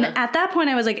 Yeah. And at that point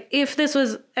I was like, if this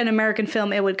was an American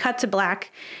film, it would cut to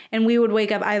black and we would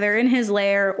wake up either in his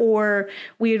lair or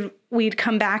we'd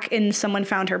come back and someone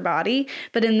found her body.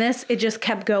 But in this, it just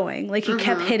kept going. Like he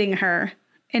kept hitting her.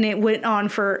 And it went on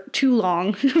for too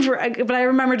long. But I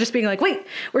remember just being like, wait,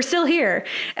 we're still here.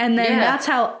 And then that's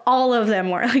how all of them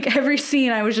were. Like every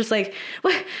scene, I was just like,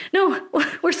 what? No,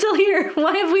 we're still here.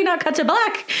 Why have we not cut to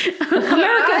black?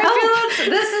 America, help.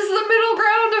 This is the middle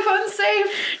ground of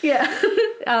unsafe.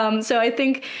 Yeah. So I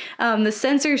think the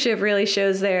censorship really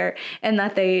shows there, and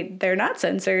that they're not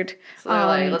censored. So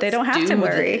like, they don't have to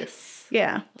worry. This.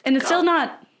 Yeah. And it's still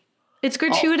not... It's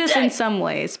gratuitous in some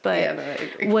ways, but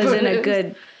was in a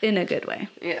good way.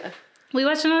 Yeah. We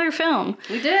watched another film.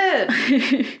 We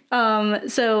did.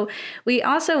 So we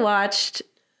also watched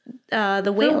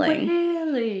The Wailing.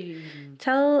 The Wailing.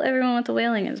 Tell everyone what The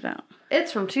Wailing is about.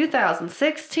 It's from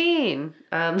 2016.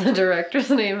 The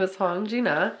director's name is Hong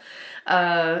Jin-na,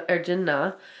 or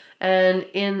Jin-na. And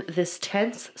in this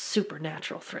tense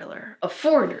supernatural thriller, a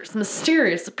foreigner's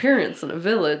mysterious appearance in a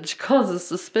village causes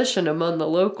suspicion among the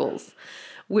locals,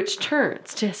 which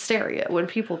turns to hysteria when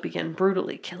people begin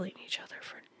brutally killing each other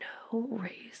for no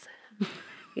reason.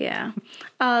 Yeah.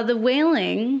 The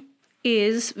Wailing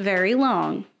is very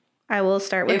long. I will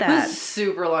start with that. It was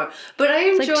super long. But I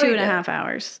enjoyed it. It's like 2.5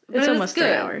 hours. It's almost 3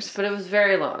 hours. But it was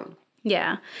very long.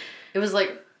 Yeah. It was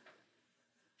like...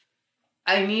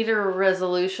 I need a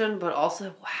resolution, but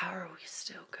also, how are we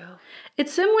still going?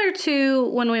 It's similar to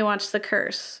when we watched The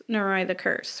Curse, Noroi the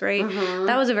Curse, right?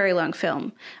 That was a very long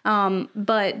film.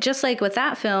 But just like with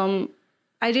that film,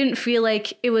 I didn't feel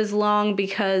like it was long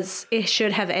because it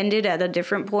should have ended at a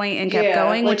different point and kept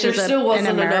going, like which is an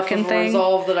American thing.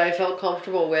 Resolve that I felt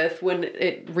comfortable with when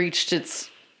it reached its,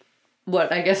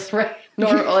 what I guess, right?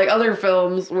 Like other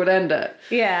films would end at.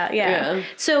 Yeah.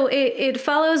 So it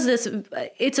follows this,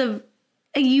 it's a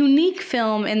unique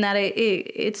film in that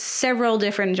it's several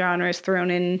different genres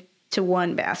thrown into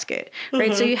one basket,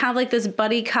 right? So you have like this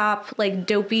buddy cop, like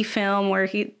dopey film where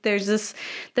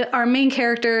our main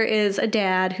character is a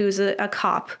dad who's a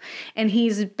cop, and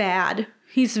he's bad.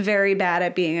 He's very bad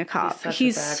at being a cop.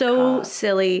 He's so cop.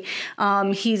 Silly.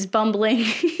 He's bumbling.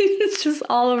 He's just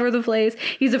all over the place.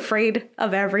 He's afraid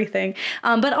of everything.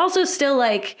 But also still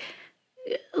like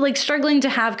struggling to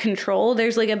have control.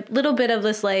 There's like a little bit of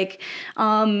this like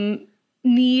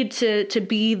need to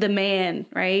be the man,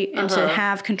 right? And to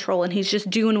have control, and he's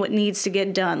just doing what needs to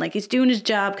get done. Like he's doing his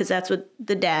job because that's what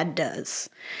the dad does.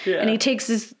 Yeah. And he takes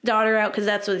his daughter out because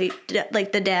that's what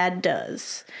the dad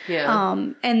does. Yeah.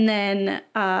 And then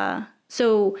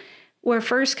so we're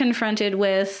first confronted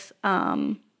with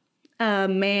a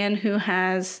man who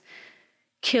has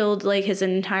killed like his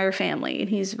entire family, and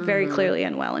he's very clearly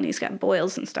unwell, and he's got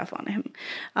boils and stuff on him.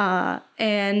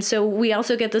 And so we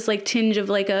also get this like tinge of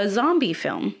like a zombie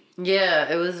film. Yeah,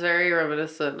 it was very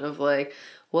reminiscent of like,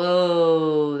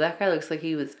 whoa, that guy looks like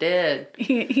he was dead.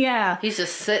 Yeah. He's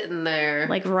just sitting there.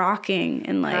 Like rocking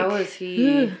and like... How is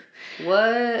he?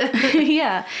 What?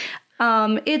 Yeah.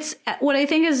 It's what I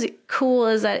think is cool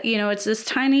is that, you know, it's this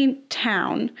tiny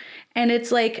town, and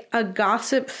it's like a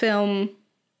gossip film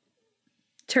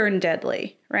turned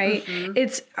deadly, right?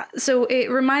 It's so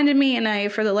it reminded me, and I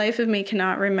for the life of me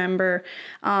cannot remember,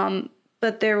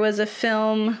 but there was a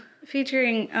film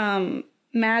featuring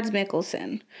Mads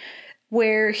Mikkelsen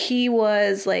where he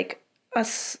was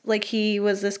he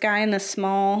was this guy in this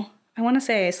small, I want to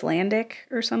say Icelandic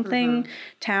or something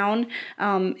town,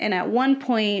 and at one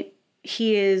point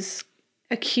he is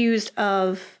accused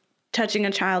of touching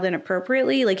a child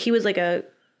inappropriately. Like, he was like a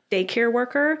daycare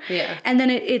worker. Yeah. And then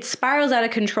it spirals out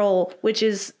of control, which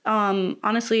is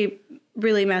honestly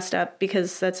really messed up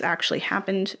because that's actually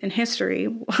happened in history.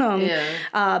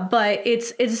 But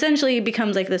it essentially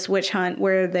becomes like this witch hunt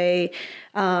where they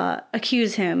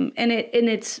accuse him, and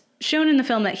it's shown in the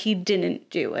film that he didn't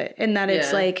do it, and that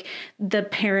it's like the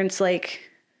parents like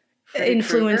Freddy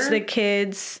influence Krueger? the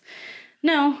kids.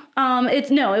 No,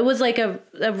 it was like a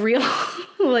real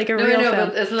like a real film.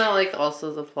 But isn't that like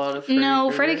also the plot of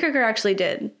Freddy Krueger actually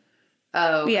did.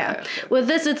 Oh, okay, yeah. okay. With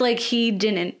this, it's like he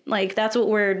didn't. Like, that's what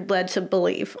we're led to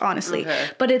believe, honestly. Okay.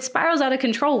 But it spirals out of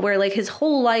control where, like, his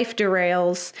whole life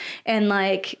derails. And,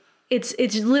 like, it's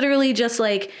literally just,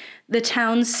 like, the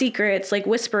town's secrets, like,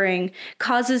 whispering,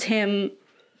 causes him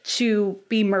to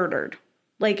be murdered.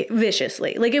 Like,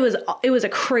 viciously. Like, it was a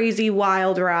crazy,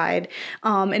 wild ride.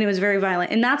 And it was very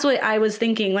violent. And that's what I was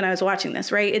thinking when I was watching this,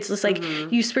 right? It's just like,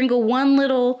 you sprinkle one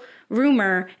little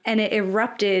rumor and it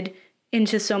erupted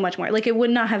into so much more. Like, it would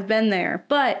not have been there.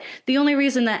 But the only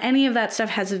reason that any of that stuff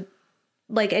has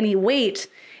like any weight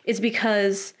is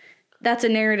because that's a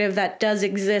narrative that does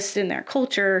exist in their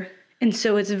culture, and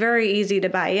so it's very easy to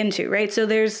buy into, right? So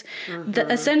there's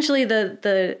essentially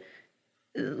the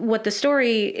what the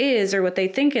story is, or what they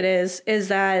think it is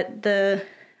that the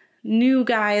new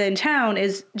guy in town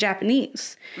is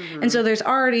Japanese. And so there's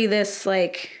already this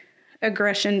like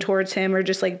aggression towards him, or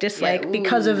just like dislike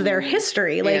because of their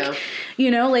history. Like,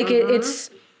 you know, like it's,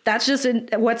 that's just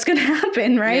what's going to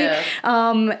happen. Right.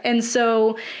 And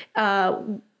so,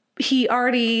 he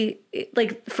already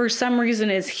like for some reason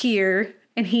is here,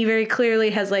 and he very clearly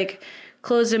has like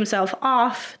closed himself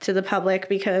off to the public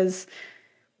because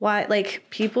why, like,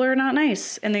 people are not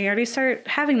nice, and they already start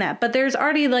having that. But there's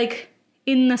already like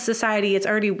in the society, it's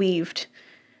already weaved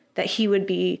that he would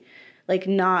be like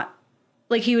not,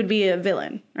 like he would be a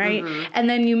villain, right? And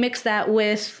then you mix that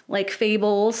with like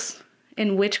fables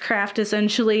and witchcraft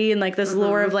essentially, and like this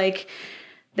lore of like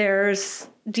there's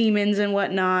demons and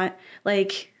whatnot.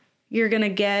 Like you're gonna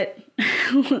get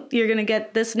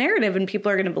this narrative, and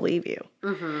people are gonna believe you.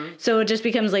 So it just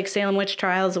becomes like Salem witch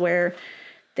trials, where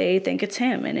they think it's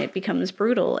him, and it becomes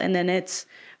brutal, and then it's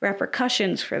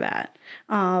repercussions for that.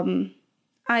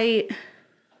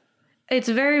 It's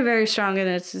very, very strong in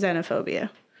its xenophobia.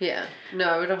 Yeah, no,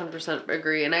 I would 100%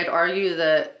 agree. And I'd argue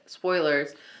that,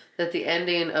 spoilers, that the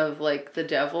ending of, like, the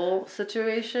devil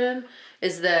situation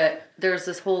is that there's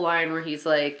this whole line where he's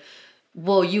like,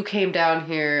 well, you came down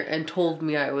here and told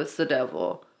me I was the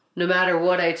devil. No matter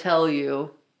what I tell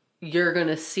you, you're going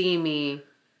to see me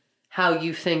how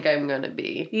you think I'm going to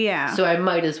be. Yeah. So I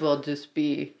might as well just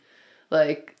be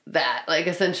like that. Like,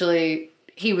 essentially,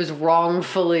 he was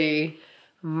wrongfully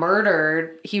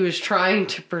murdered. He was trying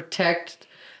to protect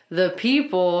the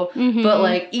people, but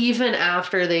like even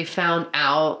after they found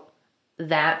out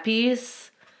that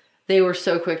piece, they were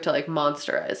so quick to like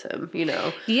monsterize him, you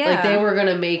know? Like they were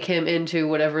gonna make him into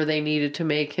whatever they needed to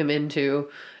make him into,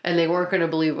 and they weren't gonna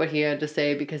believe what he had to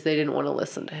say because they didn't want to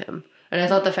listen to him. And I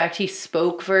thought the fact he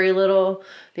spoke very little,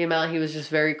 the amount he was just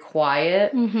very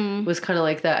quiet, was kind of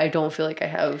like that. I don't feel like I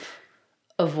have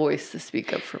a voice to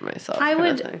speak up for myself. I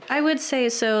would say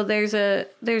so. There's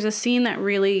a scene that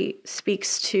really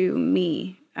speaks to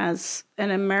me as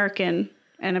an American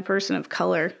and a person of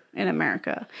color in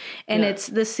America. And it's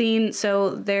the scene.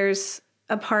 So there's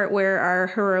a part where our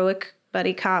heroic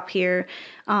buddy cop here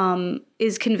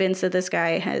is convinced that this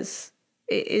guy has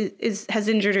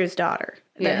injured his daughter,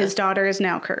 that his daughter is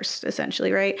now cursed,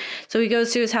 essentially, right? So he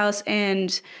goes to his house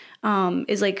and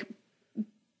is like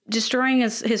destroying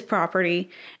his property,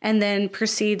 and then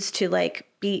proceeds to like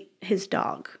beat his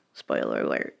dog. Spoiler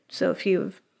alert. So if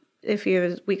you have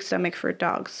a weak stomach for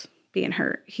dogs being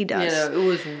hurt, he does. You know, it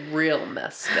was real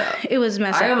messed up. It was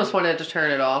messed up. I almost wanted to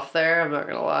turn it off there. I'm not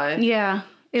gonna lie. Yeah,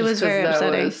 it was very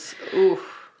upsetting.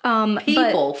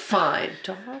 People, fine.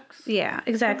 Dogs? Yeah,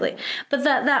 exactly. But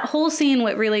that whole scene,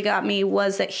 what really got me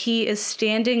was that he is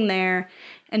standing there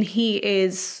and he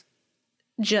is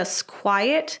just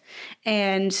quiet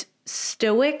and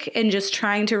stoic and just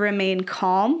trying to remain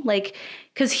calm. Like,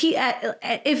 because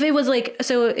if it was like,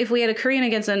 so if we had a Korean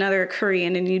against another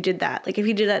Korean and you did that, like if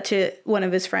you did that to one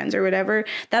of his friends or whatever,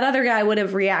 that other guy would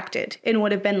have reacted and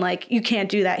would have been like, you can't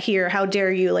do that here. How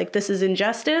dare you? Like, this is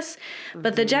injustice.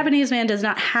 But the Japanese man does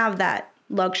not have that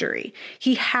luxury.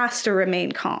 He has to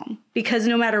remain calm because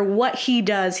no matter what he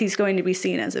does, he's going to be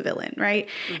seen as a villain, right?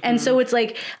 And so it's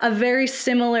like a very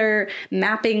similar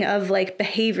mapping of like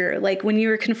behavior. Like when you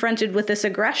are confronted with this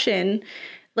aggression,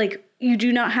 like you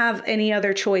do not have any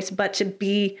other choice but to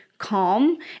be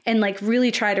calm and like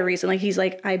really try to reason. Like he's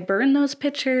like, I burned those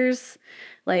pictures.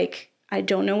 Like, I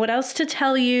don't know what else to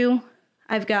tell you.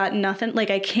 I've got nothing. Like,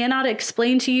 I cannot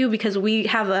explain to you because we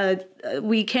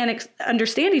can't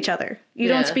understand each other. You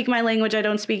don't speak my language. I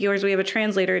don't speak yours. We have a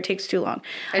translator. It takes too long.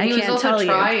 And I he was can't also tell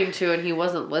trying to, and he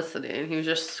wasn't listening. He was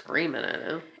just screaming at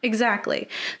him. Exactly.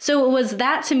 So it was,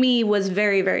 that to me was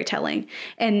very, very telling.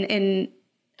 And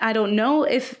I don't know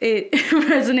if it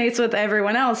resonates with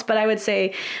everyone else, but I would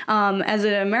say as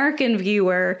an American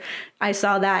viewer, I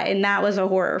saw that and that was a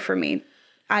horror for me.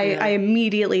 I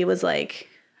immediately was like,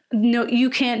 no, you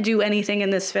can't do anything in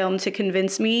this film to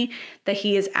convince me that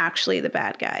he is actually the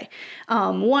bad guy.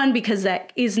 One, because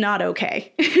that is not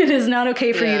okay. It is not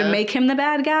okay for you to make him the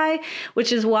bad guy,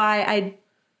 which is why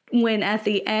when at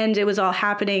the end it was all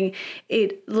happening,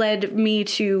 it led me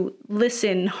to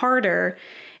listen harder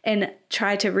and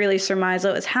try to really surmise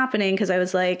what was happening, because I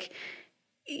was like,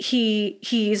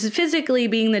 he's physically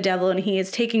being the devil and he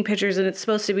is taking pictures and it's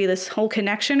supposed to be this whole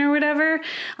connection or whatever.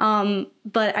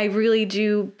 But I really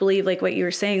do believe, like what you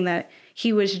were saying, that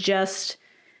he was just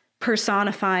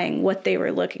personifying what they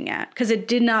were looking at, because it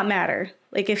did not matter.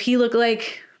 Like if he looked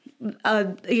like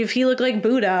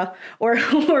Buddha or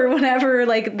whatever,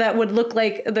 like that would look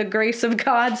like the grace of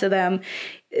God to them,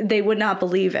 they would not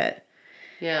believe it.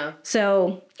 Yeah.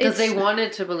 So because they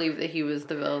wanted to believe that he was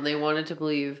the villain. They wanted to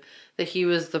believe that he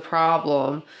was the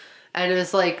problem. And it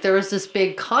was like there was this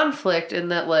big conflict in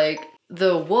that, like,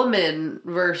 the woman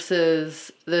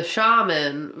versus the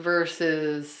shaman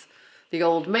versus the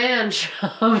old man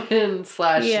shaman /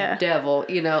 devil,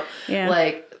 you know? Yeah.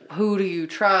 Like, who do you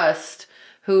trust?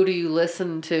 Who do you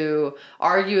listen to?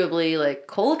 Arguably, like,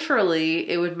 culturally,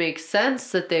 it would make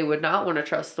sense that they would not want to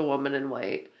trust the woman in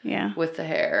white. Yeah. With the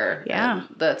hair. Yeah.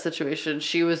 And that situation.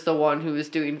 She was the one who was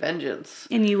doing vengeance.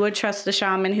 And you would trust the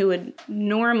shaman who would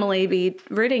normally be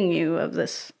ridding you of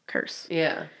this curse.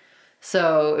 Yeah.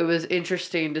 So it was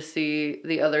interesting to see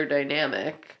the other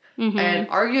dynamic. Mm-hmm. And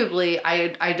arguably,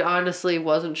 I honestly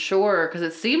wasn't sure, because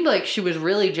it seemed like she was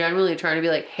really genuinely trying to be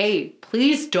like, hey,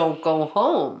 please don't go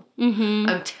home. Mm-hmm.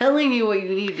 I'm telling you what you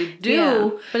need to do. Yeah.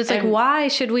 But it's like, why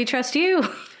should we trust you?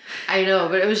 I know,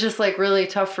 but it was just like really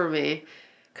tough for me.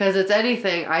 Because it's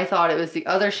anything, I thought it was the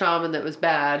other shaman that was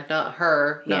bad, not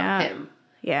her, not him.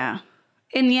 Yeah.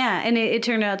 And it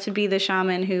turned out to be the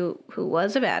shaman who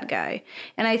was a bad guy.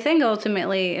 And I think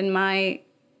ultimately, in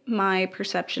my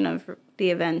perception of the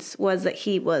events, was that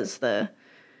he was the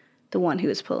one who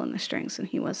was pulling the strings, and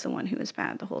he was the one who was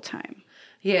bad the whole time.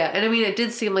 Yeah, and I mean, it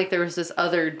did seem like there was this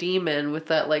other demon with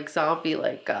that, like,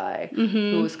 zombie-like guy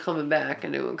who was coming back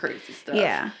and doing crazy stuff.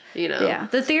 Yeah. You know? Yeah.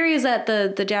 The theory is that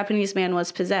the Japanese man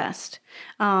was possessed,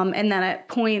 and that at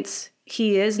points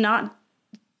he is not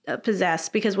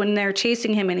possessed, because when they're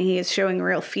chasing him and he is showing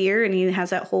real fear, and he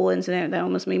has that whole incident that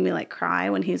almost made me, like, cry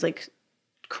when he's, like,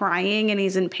 crying and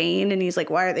he's in pain and he's like,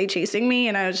 why are they chasing me?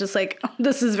 And I was just like, oh,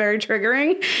 this is very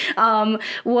triggering.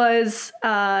 Was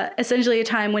essentially a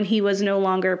time when he was no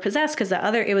longer possessed, because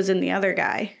it was in the other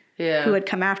guy who had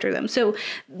come after them. So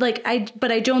like, but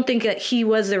I don't think that he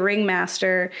was the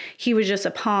ringmaster. He was just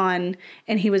a pawn,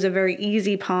 and he was a very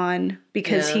easy pawn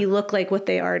because he looked like what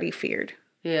they already feared.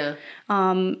 Yeah.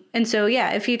 And so,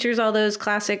 it features all those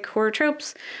classic horror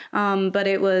tropes. But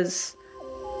it's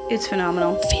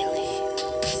phenomenal.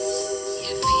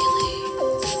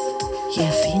 Yeah,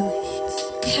 feelings.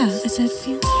 Yeah, I said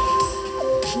feelings.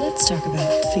 Let's talk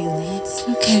about feelings.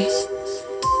 Okay.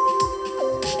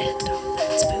 And all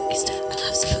that spooky stuff. I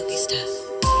love spooky stuff.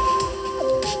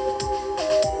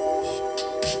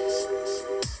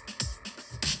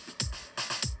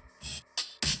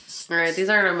 All right, these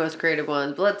aren't our most creative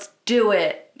ones, but let's do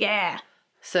it. Yeah.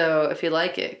 So if you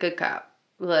like it, good cop.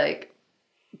 Like,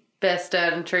 best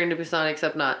dad in Train to Busan,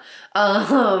 except not.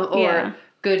 Or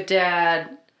good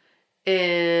dad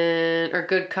or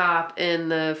good cop in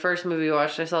the first movie we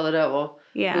watched, I Saw the Devil.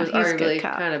 Yeah, it was arguably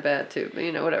kind of bad too, but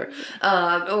whatever.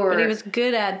 But he was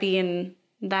good at being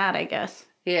that, I guess.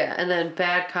 Yeah, and then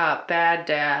bad cop, bad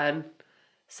dad,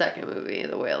 second movie,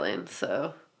 The Wailing.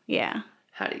 So yeah,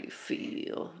 how do you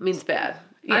feel? It means bad.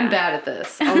 Yeah. I'm bad at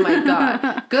this. Oh my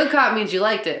god. Good cop means you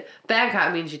liked it. Bad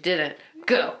cop means you didn't.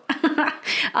 Go.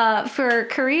 For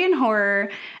Korean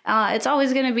horror, it's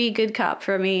always going to be good cop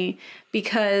for me,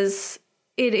 because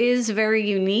it is very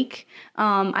unique.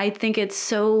 I think it's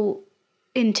so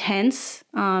intense,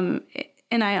 and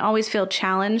I always feel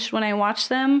challenged when I watch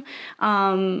them.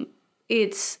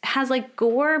 It has like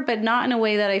gore, but not in a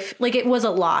way that it was a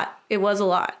lot. It was a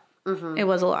lot. Mm-hmm. It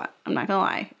was a lot. I'm not gonna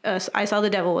lie. I Saw the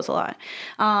Devil was a lot.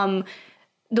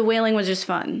 The Wailing was just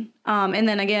fun. And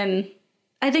then again,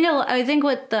 I think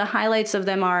what the highlights of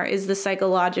them is the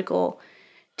psychological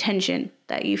tension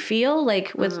that you feel,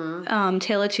 like with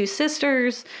Tale of Two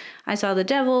Sisters. I Saw the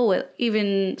Devil, with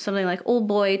even something like Old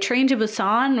Boy, Train to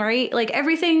Busan, right? Like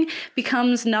everything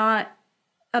becomes not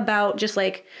about just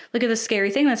like, look at the scary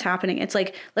thing that's happening. It's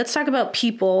like, let's talk about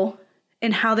people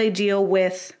and how they deal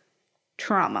with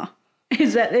trauma. It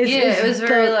was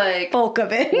very like bulk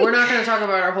of it. We're not going to talk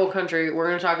about our whole country. We're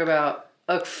going to talk about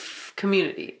a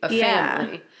community, a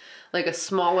family, like a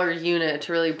smaller unit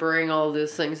to really bring all of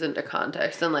those things into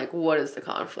context. And like, what is the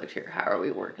conflict here? How are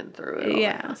we working through it? All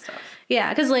that kind of stuff. Yeah.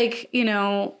 Because like, you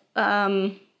know,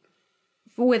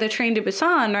 with A Train to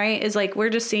Busan, right, is like, we're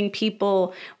just seeing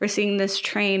people, we're seeing this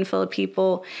train full of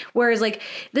people. Whereas like,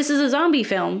 this is a zombie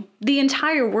film. The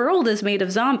entire world is made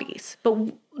of zombies, but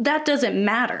that doesn't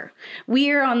matter. We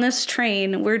are on this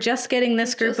train. We're just getting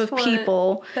this group of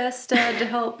people. Best dad to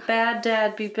help bad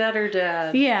dad be better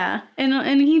dad. Yeah.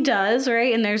 And he does,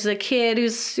 right? And there's a kid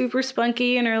who's super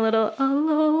spunky and her little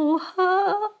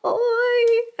aloha oi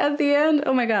at the end.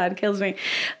 Oh my God, kills me.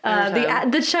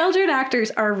 The children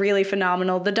actors are really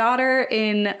phenomenal. The daughter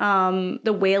in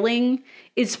the Wailing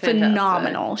is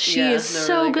phenomenal. She is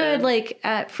so really good, like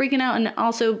at freaking out and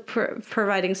also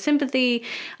providing sympathy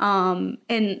and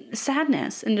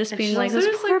sadness and just being like this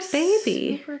poor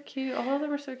baby. Super cute. All of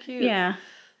them are so cute. Yeah.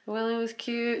 Willie was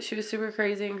cute. She was super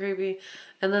crazy and creepy.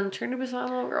 And then Train to Busan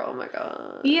little girl. Oh my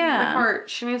God. Yeah. My heart.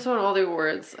 She needs to win all the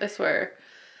awards. I swear.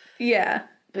 Yeah.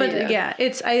 But yeah,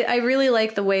 it's I really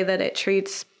like the way that it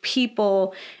treats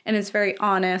people and it's very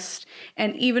honest.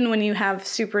 And even when you have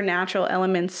supernatural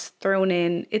elements thrown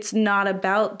in, it's not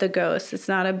about the ghosts. It's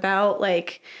not about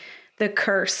like the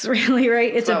curse, really,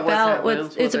 right? It's about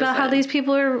it's about how these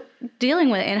people are dealing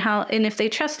with it and if they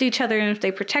trust each other and if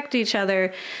they protect each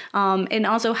other, and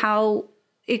also how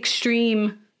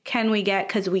extreme can we get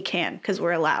because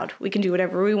we're allowed. We can do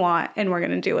whatever we want and we're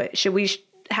gonna do it. Should we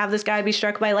have this guy be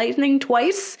struck by lightning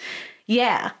twice?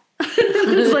 Yeah.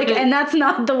 It's like, and that's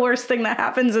not the worst thing that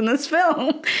happens in this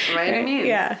film. Right? I mean,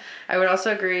 yeah. I would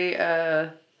also agree.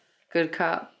 Good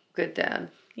cop, good dad.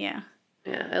 Yeah.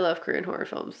 Yeah, I love Korean horror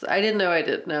films. I didn't know I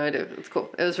did. Now I do. It's cool.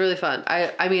 It was really fun.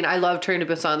 I mean, I love Train to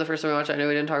Busan the first time I watched it. I know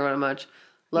we didn't talk about it much.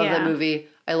 Love that movie.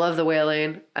 I love The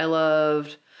Wailing. I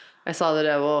Saw the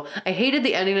Devil. I hated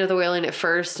the ending of The Wailing at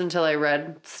first until I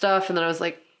read stuff, and then I was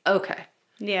like, okay.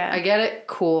 Yeah. I get it.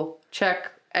 Cool.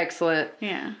 Check. Excellent.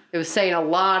 Yeah. It was saying a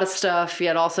lot of stuff,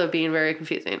 yet also being very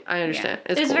confusing. I understand.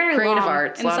 Yeah. It's cool. Very Creative long.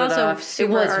 arts. And it's also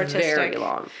super it was artistic. Very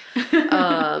long.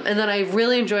 And then I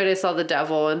really enjoyed I Saw the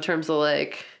Devil in terms of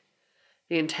like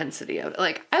the intensity of it.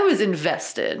 Like I was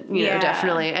invested, you know,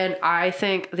 definitely. And I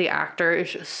think the actor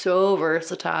is just so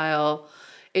versatile.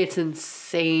 It's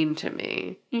insane to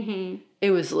me. Mm-hmm. It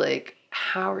was like,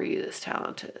 how are you this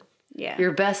talented? Yeah.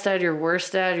 Your best dad, your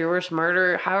worst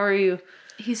murderer. How are you?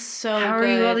 He's so How good.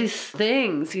 are you all these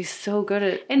things? He's so good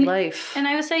at life. And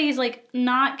I would say he's like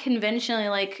not conventionally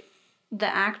like the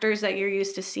actors that you're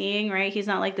used to seeing, right? He's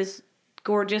not like this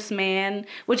gorgeous man,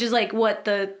 which is like what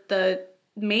the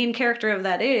main character of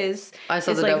that is. I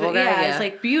Saw the like Devil guy. Yeah, it's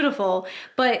like beautiful.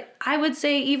 But I would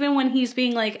say even when he's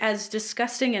being like as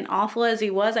disgusting and awful as he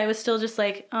was, I was still just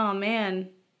like, oh man,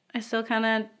 I still kind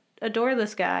of adore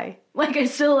this guy. Like I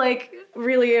still like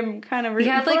really am kind of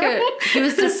rooting for him. He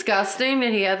was disgusting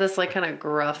and he had this like kind of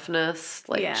gruffness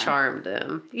like charmed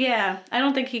him. Yeah. I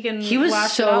don't think he can. He was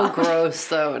so gross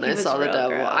though when I Saw the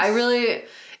Devil. Gross.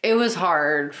 It was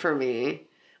hard for me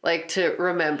like to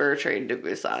remember Train to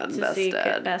Busan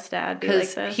Best Dad be like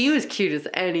this. He was cute as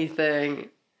anything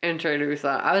in Train to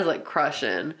Busan. I was like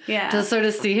crushing. Yeah. To sort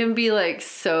of see him be like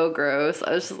so gross,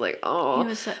 I was just like, oh.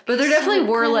 But there definitely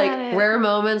were like rare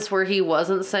moments where he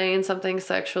wasn't saying something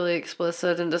sexually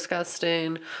explicit and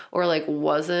disgusting, or like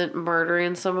wasn't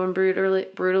murdering someone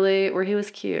brutally, where he was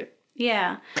cute.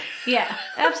 Yeah. Yeah,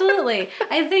 absolutely.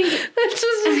 I think that's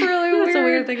just really weird. That's a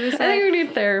weird thing to say. I think we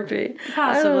need therapy.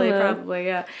 Probably,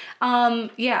 yeah.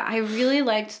 Yeah, I really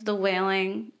liked The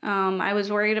Wailing. I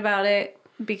was worried about it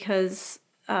because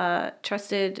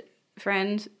trusted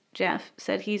friend Jeff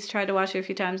said he's tried to watch it a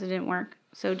few times and it didn't work.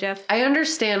 So Jeff, I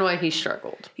understand why he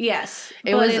struggled. Yes,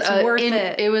 it's worth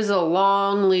it. It was a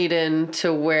long lead in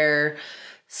to where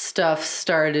stuff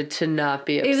started to not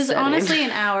be upsetting. It was honestly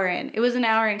an hour in. It was an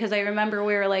hour in because I remember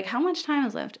we were like, how much time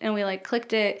is left? And we like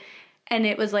clicked it and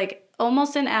it was like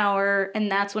almost an hour and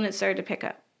that's when it started to pick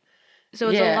up. So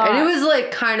it's a lot. And it was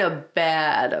like kind of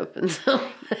bad up until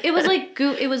it was like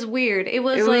it was weird. It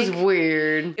was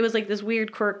weird. It was like this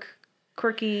weird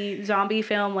quirky zombie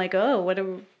film like, oh, what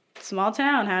small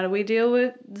town. How do we deal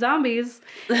with zombies?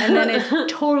 And then it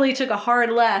totally took a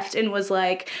hard left and was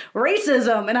like,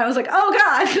 racism. And I was like, oh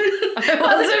God. I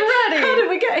wasn't ready. How did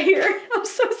we get here? I'm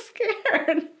so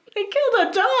scared. They killed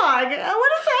a dog.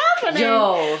 What is happening?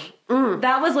 Yo.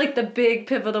 That was like the big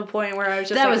pivotal point where I was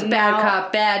just That like, was bad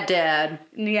cop, bad dad.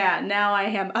 Yeah, now I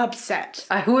am upset.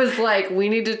 I was like, we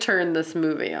need to turn this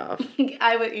movie off.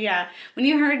 I would, yeah. When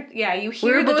you heard, yeah, you We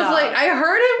hear were the both dog. like, I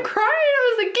heard him crying.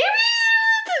 I was like, give me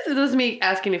this. It was me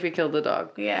asking if he killed the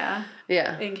dog. Yeah.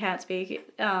 Yeah. In cat speak, he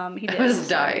did. I was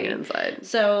dying Sorry. inside.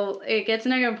 So it gets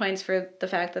negative points for the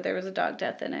fact that there was a dog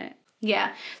death in it.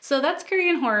 Yeah. So that's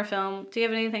Korean horror film. Do you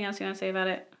have anything else you want to say about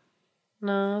it?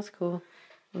 No, that's cool.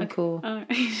 I'm cool. All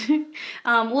right.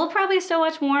 We'll probably still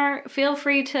watch more. Feel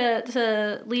free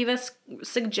to leave us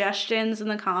suggestions in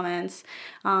the comments.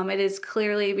 It is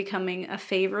clearly becoming a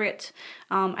favorite.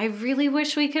 I really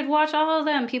wish we could watch all of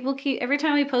them. Every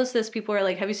time we post this, people are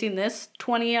like, have you seen this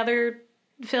 20 other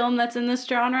film that's in this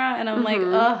genre? And I'm like,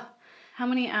 ugh, how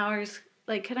many hours?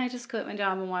 Like, can I just quit my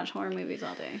job and watch horror movies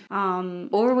all day?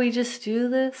 Or we just do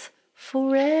this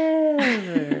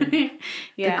forever.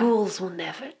 Yeah. The ghouls will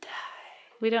never die.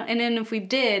 We don't, and then if we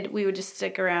did, we would just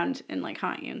stick around and like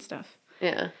haunt you and stuff.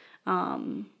 Yeah.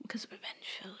 Because we're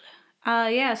vengeful.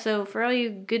 Yeah, so for all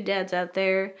you good dads out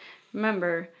there,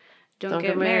 remember, don't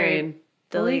get married.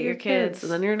 Delete your kids.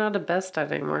 And then you're not a best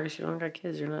dad anymore because you don't got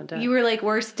kids. You're not a dad. You were like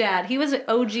worst dad. He was an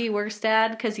OG worst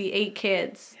dad because he ate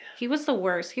kids. Yeah. He was the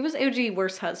worst. He was OG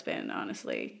worst husband,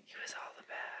 honestly. He was all the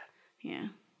bad. Yeah.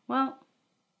 Well,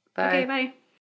 Bye. okay, bye.